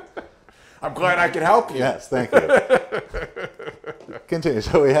are. I'm glad I could help you. Yes, thank you. Continue.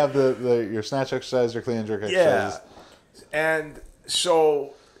 So we have your snatch exercise, your clean and jerk exercises. Yeah. And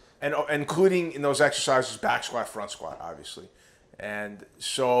so, and including in those exercises, back squat, front squat, obviously. And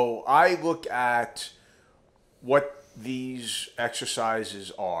so I look at what these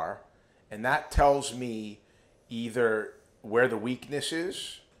exercises are, and that tells me either where the weakness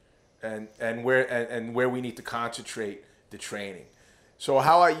is and where we need to concentrate the training. So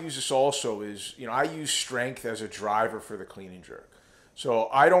how I use this also is, I use strength as a driver for the clean and jerk. So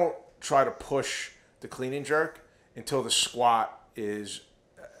I don't try to push the clean and jerk until the squat is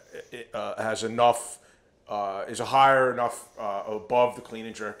has enough, is a higher enough above the clean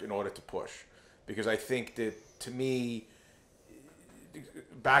and jerk in order to push. Because I think that, to me,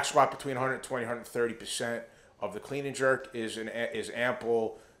 back squat between 120 and 130% of the clean and jerk is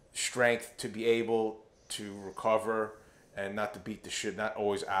ample strength to be able to recover and not to beat the shit, not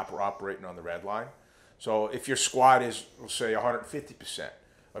always operating on the red line. So if your squat is, we'll say, 150%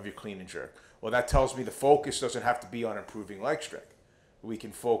 of your clean and jerk, well, that tells me the focus doesn't have to be on improving leg strength. We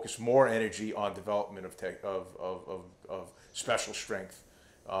can focus more energy on development of special strength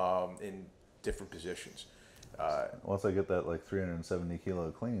in different positions. Once I get that like 370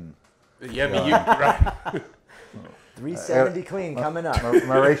 kilo clean. Yeah, but you right. 370 clean coming up.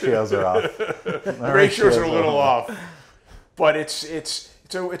 My ratios are off. The ratios are a little off, but it's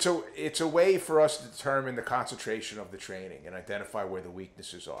a way for us to determine the concentration of the training and identify where the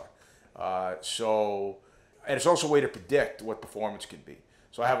weaknesses are. And it's also a way to predict what performance can be.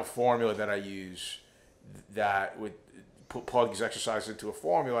 So I have a formula that I use that would plug these exercises into a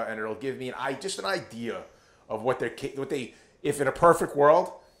formula, and it'll give me just an idea of what they if in a perfect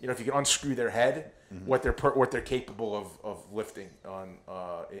world, if you can unscrew their head, what they're capable of lifting on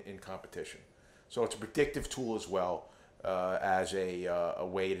in competition. So it's a predictive tool as well as a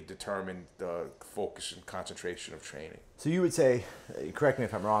way to determine the focus and concentration of training. So you would say, correct me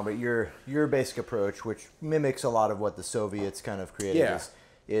if I'm wrong, but your basic approach, which mimics a lot of what the Soviets kind of created,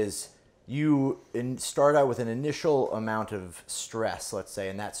 is you start out with an initial amount of stress, let's say,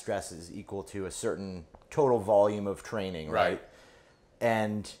 and that stress is equal to a certain total volume of training, right?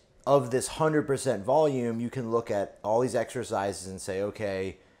 And of this 100% volume, you can look at all these exercises and say,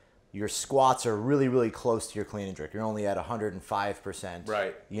 okay, your squats are really, really close to your clean and jerk. You're only at 105%.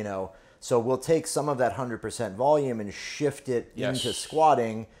 Right. So we'll take some of that 100% volume and shift it into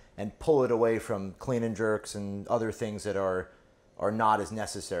squatting and pull it away from clean and jerks and other things that are not as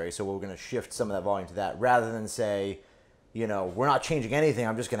necessary. So we're going to shift some of that volume to that rather than say, we're not changing anything.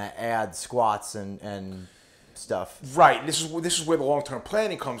 I'm just going to add squats and stuff. Right. This is where the long-term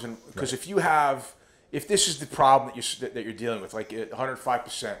planning comes in, because if this is the problem that you're dealing with, like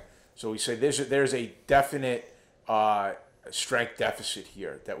 105%. So we say there's a definite strength deficit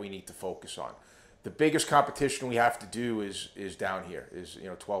here that we need to focus on. The biggest competition we have to do is down here, is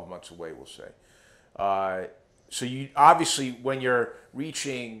 12 months away, we'll say. So you obviously, when you're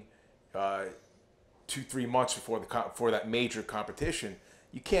reaching 2-3 months before that major competition,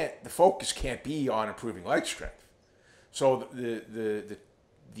 the focus can't be on improving leg strength. So the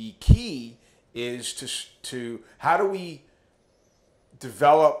key is to how do we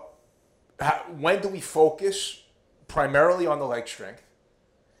develop. When do we focus primarily on the leg strength?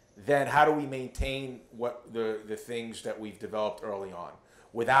 Then how do we maintain what the things that we've developed early on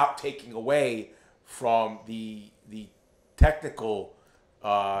without taking away from the technical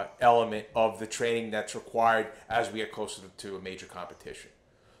element of the training that's required as we get closer to a major competition.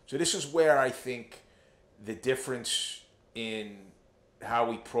 So this is where I think the difference in how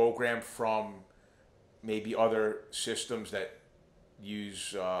we program from maybe other systems that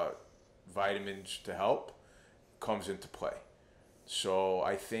use vitamins to help comes into play. So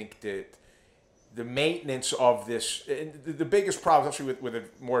I think that the maintenance of this, and the biggest problem, especially with the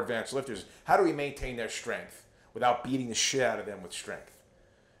more advanced lifters, is how do we maintain their strength without beating the shit out of them with strength?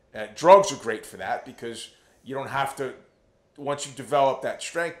 Drugs are great for that because you don't have to, once you develop that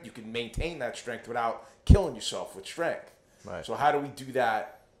strength, you can maintain that strength without killing yourself with strength. Right. So how do we do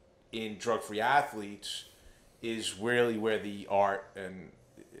that in drug-free athletes is really where the art and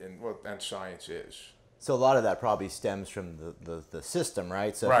science is. So a lot of that probably stems from the system,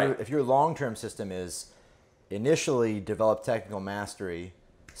 right? So Right. if your long-term system is initially develop technical mastery,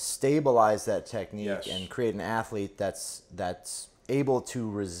 stabilize that technique, Yes. and create an athlete that's able to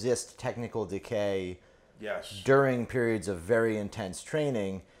resist technical decay Yes. during periods of very intense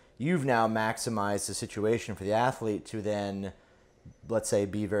training, you've now maximized the situation for the athlete to then, let's say,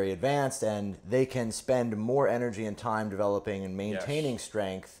 be very advanced, and they can spend more energy and time developing and maintaining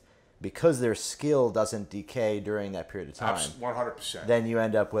strength because their skill doesn't decay during that period of time. 100%. Then you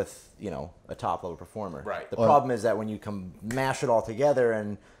end up with, a top level performer. Right. The problem is that when you mash it all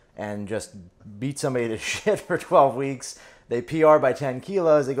together and just beat somebody to shit for 12 weeks, they PR by 10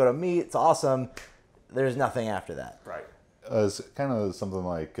 kilos, they go to meet, it's awesome. There's nothing after that. Right. It's kind of something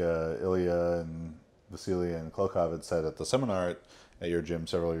like Ilya and Vasily and Klokov had said at the seminar at your gym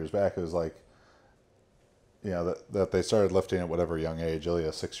several years back. It was like, that they started lifting at whatever young age.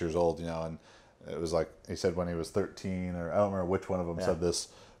 Ilya, 6 years old, and it was like he said when he was 13, or I don't remember which one of them said this,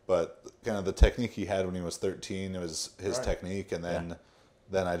 but kind of the technique he had when he was 13, it was his technique, and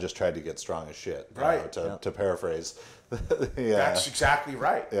then I just tried to get strong as shit, Right. to paraphrase. That's exactly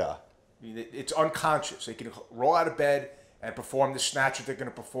right. Yeah. I mean, it's unconscious. They can roll out of bed and perform the snatch that they're going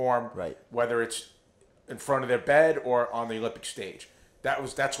to perform, Right. whether it's in front of their bed or on the Olympic stage.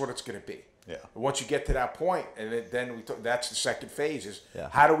 That's what it's going to be. Yeah. And once you get to that point, and then that's the second phase is Yeah.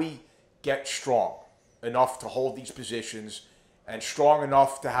 how do we get strong enough to hold these positions and strong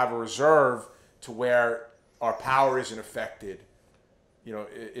enough to have a reserve to where our power isn't affected.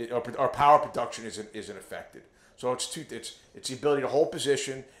 Our power production isn't affected. So it's the ability to hold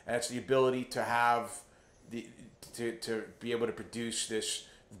position, and it's the ability to have to be able to produce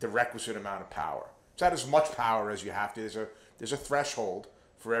the requisite amount of power. It's not as much power as you have to. There's a threshold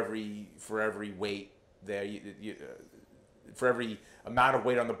for every weight there. For every amount of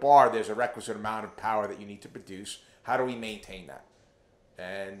weight on the bar, there's a requisite amount of power that you need to produce. How do we maintain that?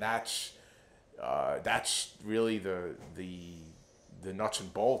 And that's really the nuts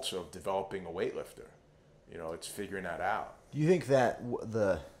and bolts of developing a weightlifter. It's figuring that out. Do you think that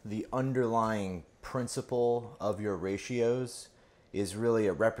the underlying principle of your ratios is really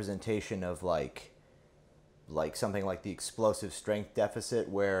a representation of like something like the explosive strength deficit,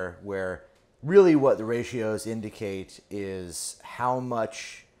 where really what the ratios indicate is how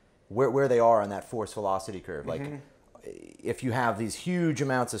much where they are on that force velocity curve? Like if you have these huge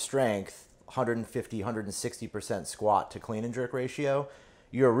amounts of strength, 150, 160% squat to clean and jerk ratio,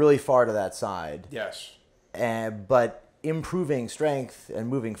 you're really far to that side. Yes. But improving strength and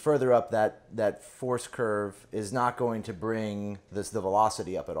moving further up that force curve is not going to bring the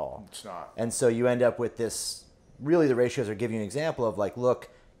velocity up at all. It's not. And so you end up with this, really the ratios are giving you an example of like, look,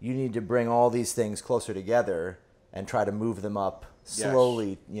 you need to bring all these things closer together and try to move them up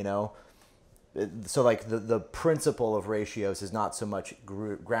slowly, So like the principle of ratios is not so much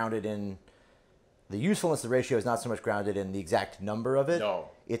grounded in, the usefulness of the ratio is not so much grounded in the exact number of it. No.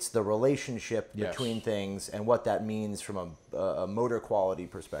 It's the relationship between things and what that means from a motor quality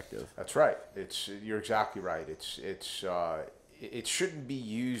perspective. That's right. You're exactly right. It shouldn't be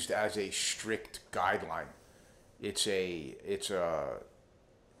used as a strict guideline. It's a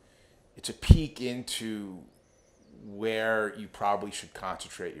peek into where you probably should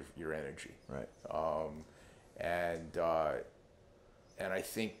concentrate your energy. Right. And I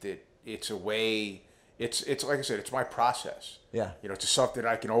think that it's a way. It's like I said. It's my process. Yeah. It's something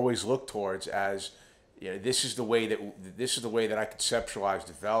I can always look towards as, this is the way that I conceptualize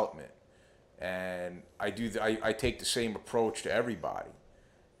development, and I take the same approach to everybody,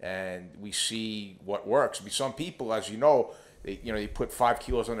 and we see what works. I mean, some people, as you know, they put 5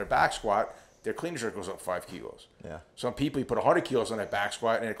 kilos on their back squat, their clean and jerk goes up 5 kilos. Yeah. Some people, you put 100 kilos on their back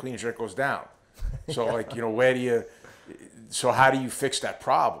squat and their clean and jerk goes down. So so how do you fix that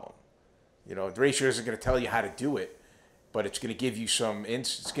problem? The ratio isn't going to tell you how to do it, but it's going to give you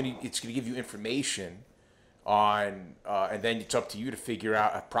it's going to give you information and then it's up to you to figure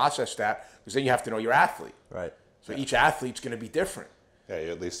out, process that, because then you have to know your athlete. Right. So each athlete's going to be different. Yeah,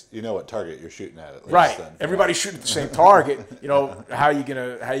 at least you know what target you're shooting at least. Right. Then. Everybody's shooting at the same target. You know, how are you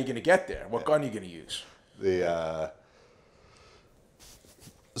gonna get there? What gun are you gonna use?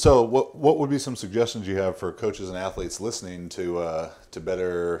 So what would be some suggestions you have for coaches and athletes listening to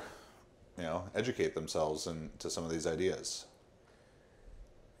better, educate themselves into some of these ideas?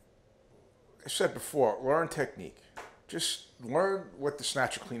 I said before, learn technique. Just learn what the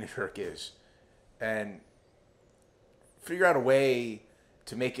snatch or clean and jerk is, and figure out a way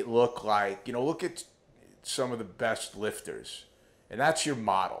to make it look like, look at some of the best lifters, and that's your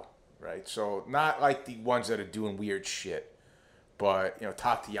model, right? So not like the ones that are doing weird shit, but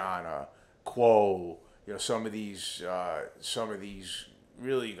Tatiana, Quo, some of these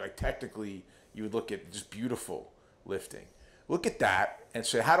really, like, technically you would look at just beautiful lifting. Look at that and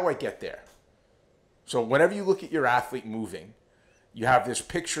say, how do I get there? So whenever you look at your athlete moving, you have this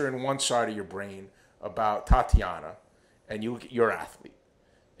picture in one side of your brain about Tatiana, and you look at your athlete,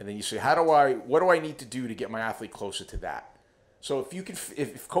 and then you say, what do I need to do to get my athlete closer to that? So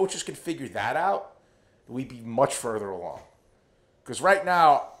if coaches can figure that out, we'd be much further along. Because right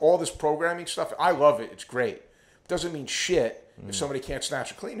now, all this programming stuff, I love it. It's great. It doesn't mean shit if somebody can't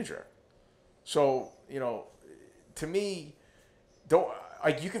snatch a clean and jerk. So, to me,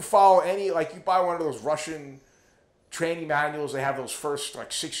 you can follow you buy one of those Russian training manuals. They have those first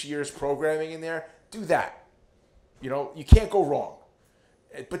 6 years programming in there. Do that. You can't go wrong.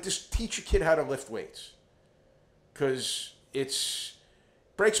 But just teach your kid how to lift weights, because it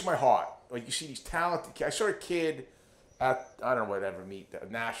breaks my heart. Like, you see these talented kids. I saw a kid at, I don't know whatever meet,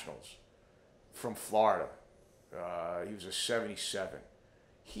 Nationals, from Florida. He was a 77.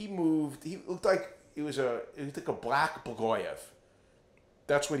 He looked like he was like a black Blagoyev.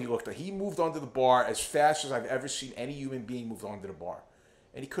 That's what he looked like. He moved onto the bar as fast as I've ever seen any human being move onto the bar.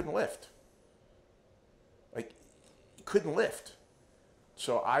 And he couldn't lift. He couldn't lift.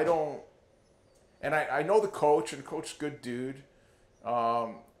 So I know the coach, and the coach's a good dude.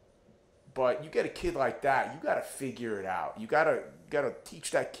 But you get a kid like that, you got to figure it out. You got to teach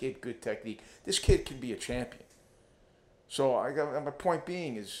that kid good technique. This kid can be a champion. So my point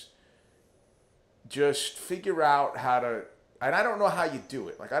being is just figure out how to, and I don't know how you do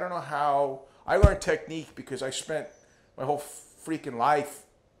it. I don't know how, I learned technique because I spent my whole freaking life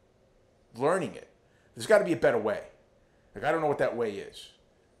learning it. There's got to be a better way. I don't know what that way is.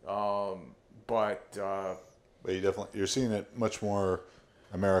 But you're seeing it much more,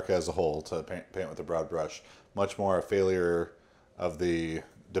 America as a whole, to paint with a broad brush, much more a failure of the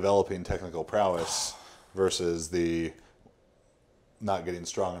developing technical prowess versus the not getting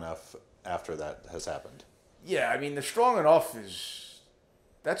strong enough after that has happened. Yeah, I mean, the strong enough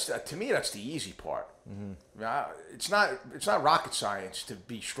to me, that's the easy part. Mm-hmm. I mean, it's not rocket science to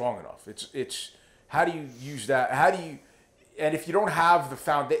be strong enough. It's how do you use that? And if you don't have the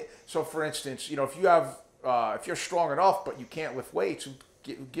foundation, so for instance, if you're strong enough but you can't lift weights, who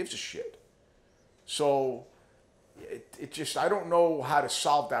gives a shit? So it just, I don't know how to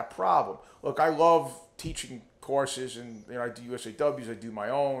solve that problem. Look, I love teaching courses, and I do USAWs, I do my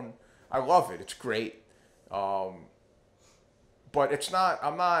own. I love it. It's great. But it's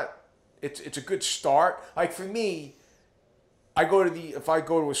a good start. Like, for me, if I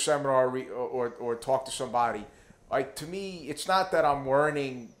go to a seminar or talk to somebody, to me, it's not that I'm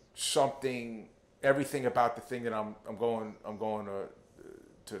learning everything about the thing that I'm going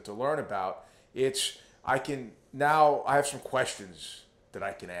to learn about. It's, I have some questions that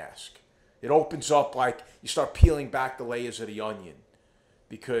I can ask. It opens up, you start peeling back the layers of the onion.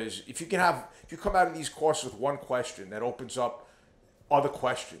 Because if you come out of these courses with one question, that opens up other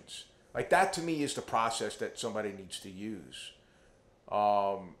questions. That to me is the process that somebody needs to use.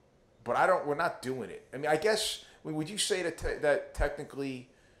 But we're not doing it. I mean, I guess, would you say that technically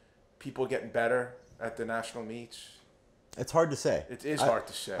people are getting better at the national meets? It's hard to say. It is hard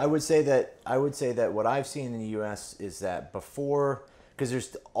to say. I would say that what I've seen in the U.S. is that before,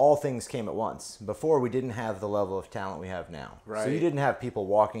 because all things came at once. Before, we didn't have the level of talent we have now. Right. So you didn't have people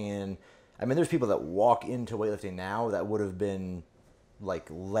walking in. I mean, there's people that walk into weightlifting now that would have been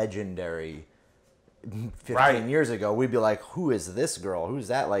legendary 15 years ago. We'd be like, who is this girl? Who's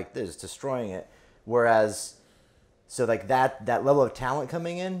that? This destroying it. Whereas, so that level of talent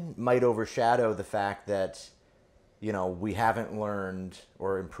coming in might overshadow the fact that, we haven't learned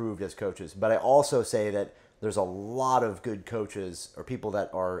or improved as coaches. But I also say that there's a lot of good coaches or people that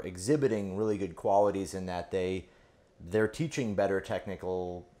are exhibiting really good qualities in that they're teaching better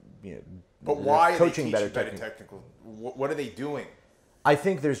technical, But why are they teaching better technical? What are they doing? I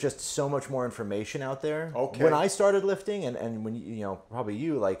think there's just so much more information out there. Okay. When I started lifting, and when you know, probably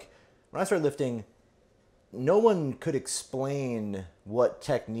you, like when I started lifting, no one could explain what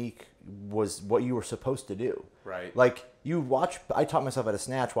technique was what you were supposed to do. Right. Like I taught myself how to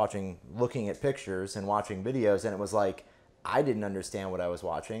snatch looking at pictures and watching videos, and it was like I didn't understand what I was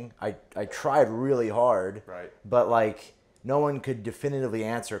watching. I tried really hard. Right. But like no one could definitively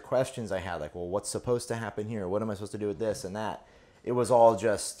answer questions I had. Like, well, what's supposed to happen here? What am I supposed to do with this and that? It was all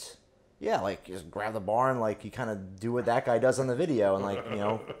just, yeah, like just grab the bar and like you kind of do what that guy does on the video and like, you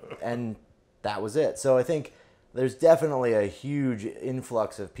know, and that was it. So I think there's definitely a huge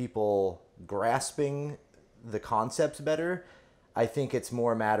influx of people grasping the concepts better. I think it's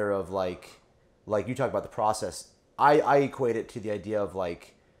more a matter of like you talk about the process. I equate it to the idea of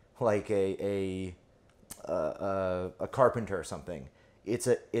like a carpenter or something.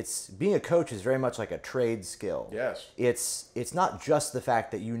 It's being a coach is very much like a trade skill. Yes. It's not just the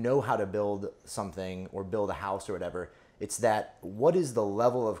fact that you know how to build something or build a house or whatever. It's that what is the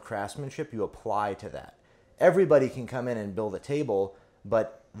level of craftsmanship you apply to that. Everybody can come in and build a table,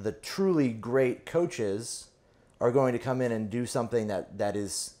 but the truly great coaches are going to come in and do something that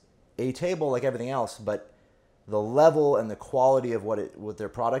is a table like everything else, but the level and the quality of what their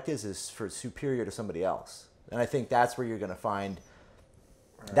product is superior to somebody else. And I think that's where you're going to find.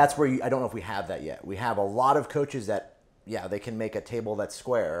 That's where I don't know if we have that yet. We have a lot of coaches that, yeah, they can make a table that's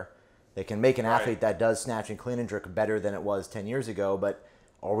square. They can make an athlete that does snatch and clean and jerk better than it was 10 years ago. But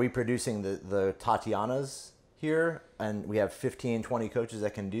are we producing the Tatianas here? And we have 15, 20 coaches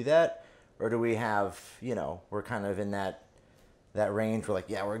that can do that? Or do we have, you know, we're kind of in that range. We're like,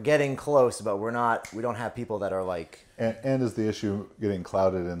 yeah, we're getting close, but we don't have people that are like. And is the issue getting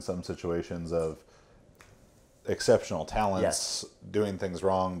clouded in some situations of exceptional talents doing things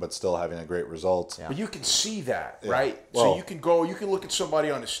wrong but still having a great result? Yeah. But you can see that, right? Well, so you can look at somebody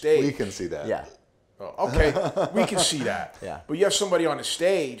on the stage. We can see that. Yeah. Oh, okay, we can see that. Yeah. But you have somebody on the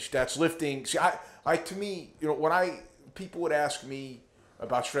stage that's lifting. See, I to me, you know, when people would ask me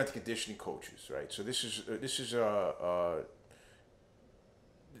about strength and conditioning coaches, right? So this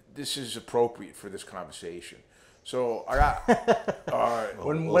is appropriate for this conversation. So I got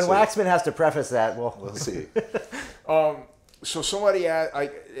when Waxman has to preface that, we'll see. So somebody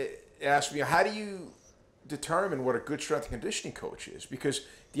asked me, how do you determine what a good strength and conditioning coach is? Because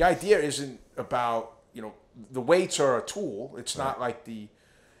the idea isn't about, you know, the weights are a tool. It's not like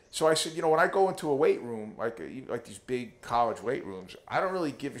so I said, you know, when I go into a weight room, like these big college weight rooms, I don't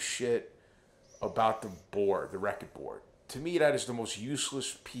really give a shit about the board, the record board. To me, that is the most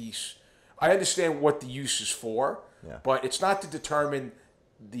useless piece. I understand what the use is for, but it's not to determine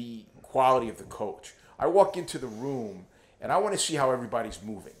the quality of the coach. I walk into the room and I want to see how everybody's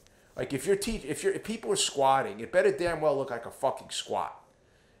moving. Like if people are squatting, it better damn well look like a fucking squat,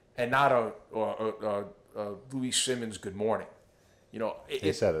 and not a Louis Simmons good morning. You know,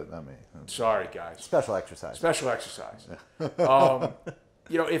 He said it, not me. Sorry, guys. special exercise. Special exercise.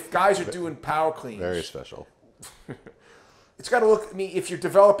 You know, if guys are doing power cleans, Very special. it's got to look. I mean, if you're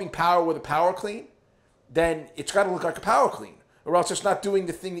developing power with a power clean, then it's got to look like a power clean, or else it's not doing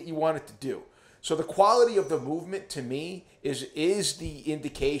the thing that you want it to do. So the quality of the movement, to me, is the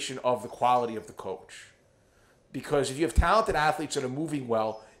indication of the quality of the coach. Because if you have talented athletes that are moving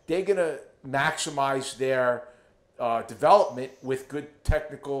well, they're going to maximize their development with good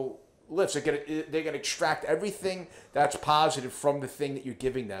technical lifts. They're going to extract everything that's positive from the thing that you're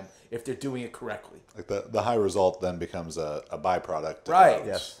giving them if they're doing it correctly. Like the high result then becomes a byproduct. Right.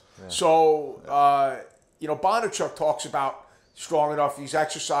 Yes. Yeah. So, you know, Bondarchuk talks about strong enough, these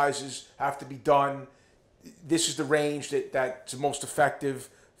exercises have to be done. This is the range that's most effective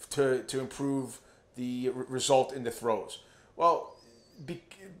to improve the result in the throws. Well,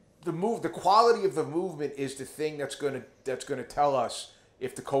 the quality of the movement is the thing that's going to tell us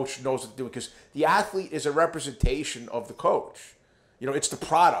if the coach knows what to do, because the athlete is a representation of the coach. You know, it's the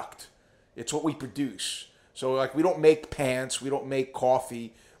product. It's what we produce. So, like, we don't make pants, we don't make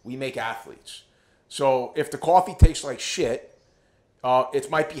coffee, we make athletes. So, if the coffee tastes like shit, it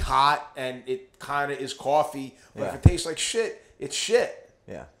might be hot and it kind of is coffee, but if it tastes like shit, it's shit.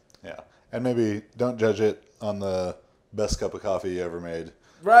 Yeah. Yeah. And maybe don't judge it on the best cup of coffee you ever made.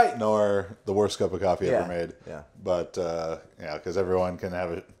 Right. Nor the worst cup of coffee ever made. Yeah. But, because everyone can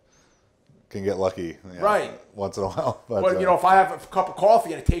get lucky once in a while. But, you know, if I have a cup of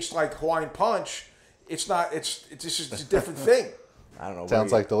coffee and it tastes like Hawaiian Punch, it's just a different thing. I don't know.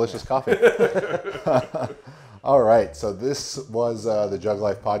 Sounds like delicious coffee. All right. So this was the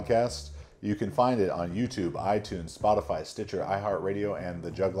JuggLife podcast. You can find it on YouTube, iTunes, Spotify, Stitcher, iHeartRadio, and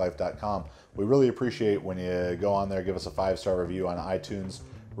thejugglife.com. We really appreciate when you go on there, give us a 5-star review on iTunes,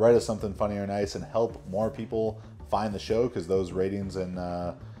 write us something funny or nice, and help more people find the show, because those ratings and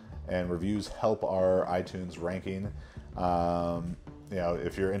reviews help our iTunes ranking.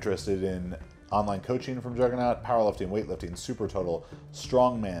 If you're interested in online coaching from Juggernaut, powerlifting, weightlifting, super total,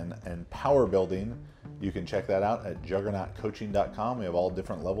 strongman, and power building, you can check that out at juggernautcoaching.com. We have all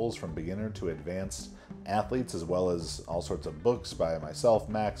different levels from beginner to advanced athletes, as well as all sorts of books by myself,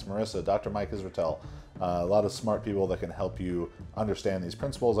 Max, Marissa, Dr. Mike Israetel. A lot of smart people that can help you understand these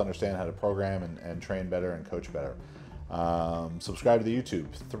principles, understand how to program and train better and coach better. Subscribe to the YouTube.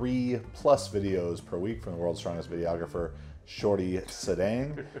 3+ videos per week from the world's strongest videographer, Shorty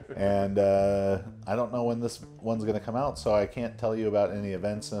Sedang. And I don't know when this one's going to come out, so I can't tell you about any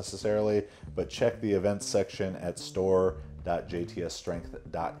events necessarily, but check the events section at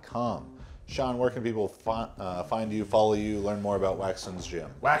store.jtsstrength.com. Sean, where can people find you, follow you, learn more about Waxman's Gym?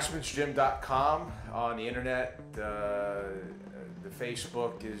 Waxmansgym.com on the internet. The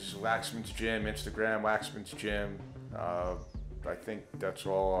Facebook is Waxman's Gym, Instagram Waxman's Gym. I think that's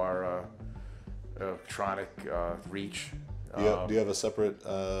all our electronic reach. Do you have a separate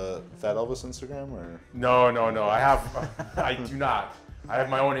Fat Elvis Instagram, or? No. I do not. I have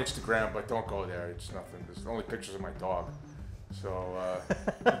my own Instagram, but don't go there. It's nothing. There's only pictures of my dog. So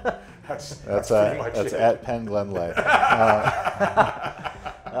that's pretty much it. At Penn Glen Life.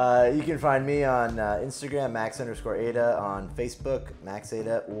 You can find me on Instagram, Max_Ada, on Facebook,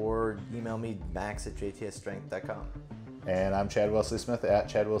 MaxAda, or email me, max@jtsstrength.com. And I'm Chad Wesley Smith, at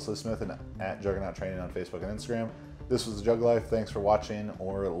Chad Wesley Smith, and at Juggernaut Training on Facebook and Instagram. This was the Jug Life. Thanks for watching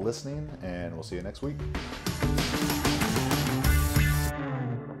or listening, and we'll see you next week.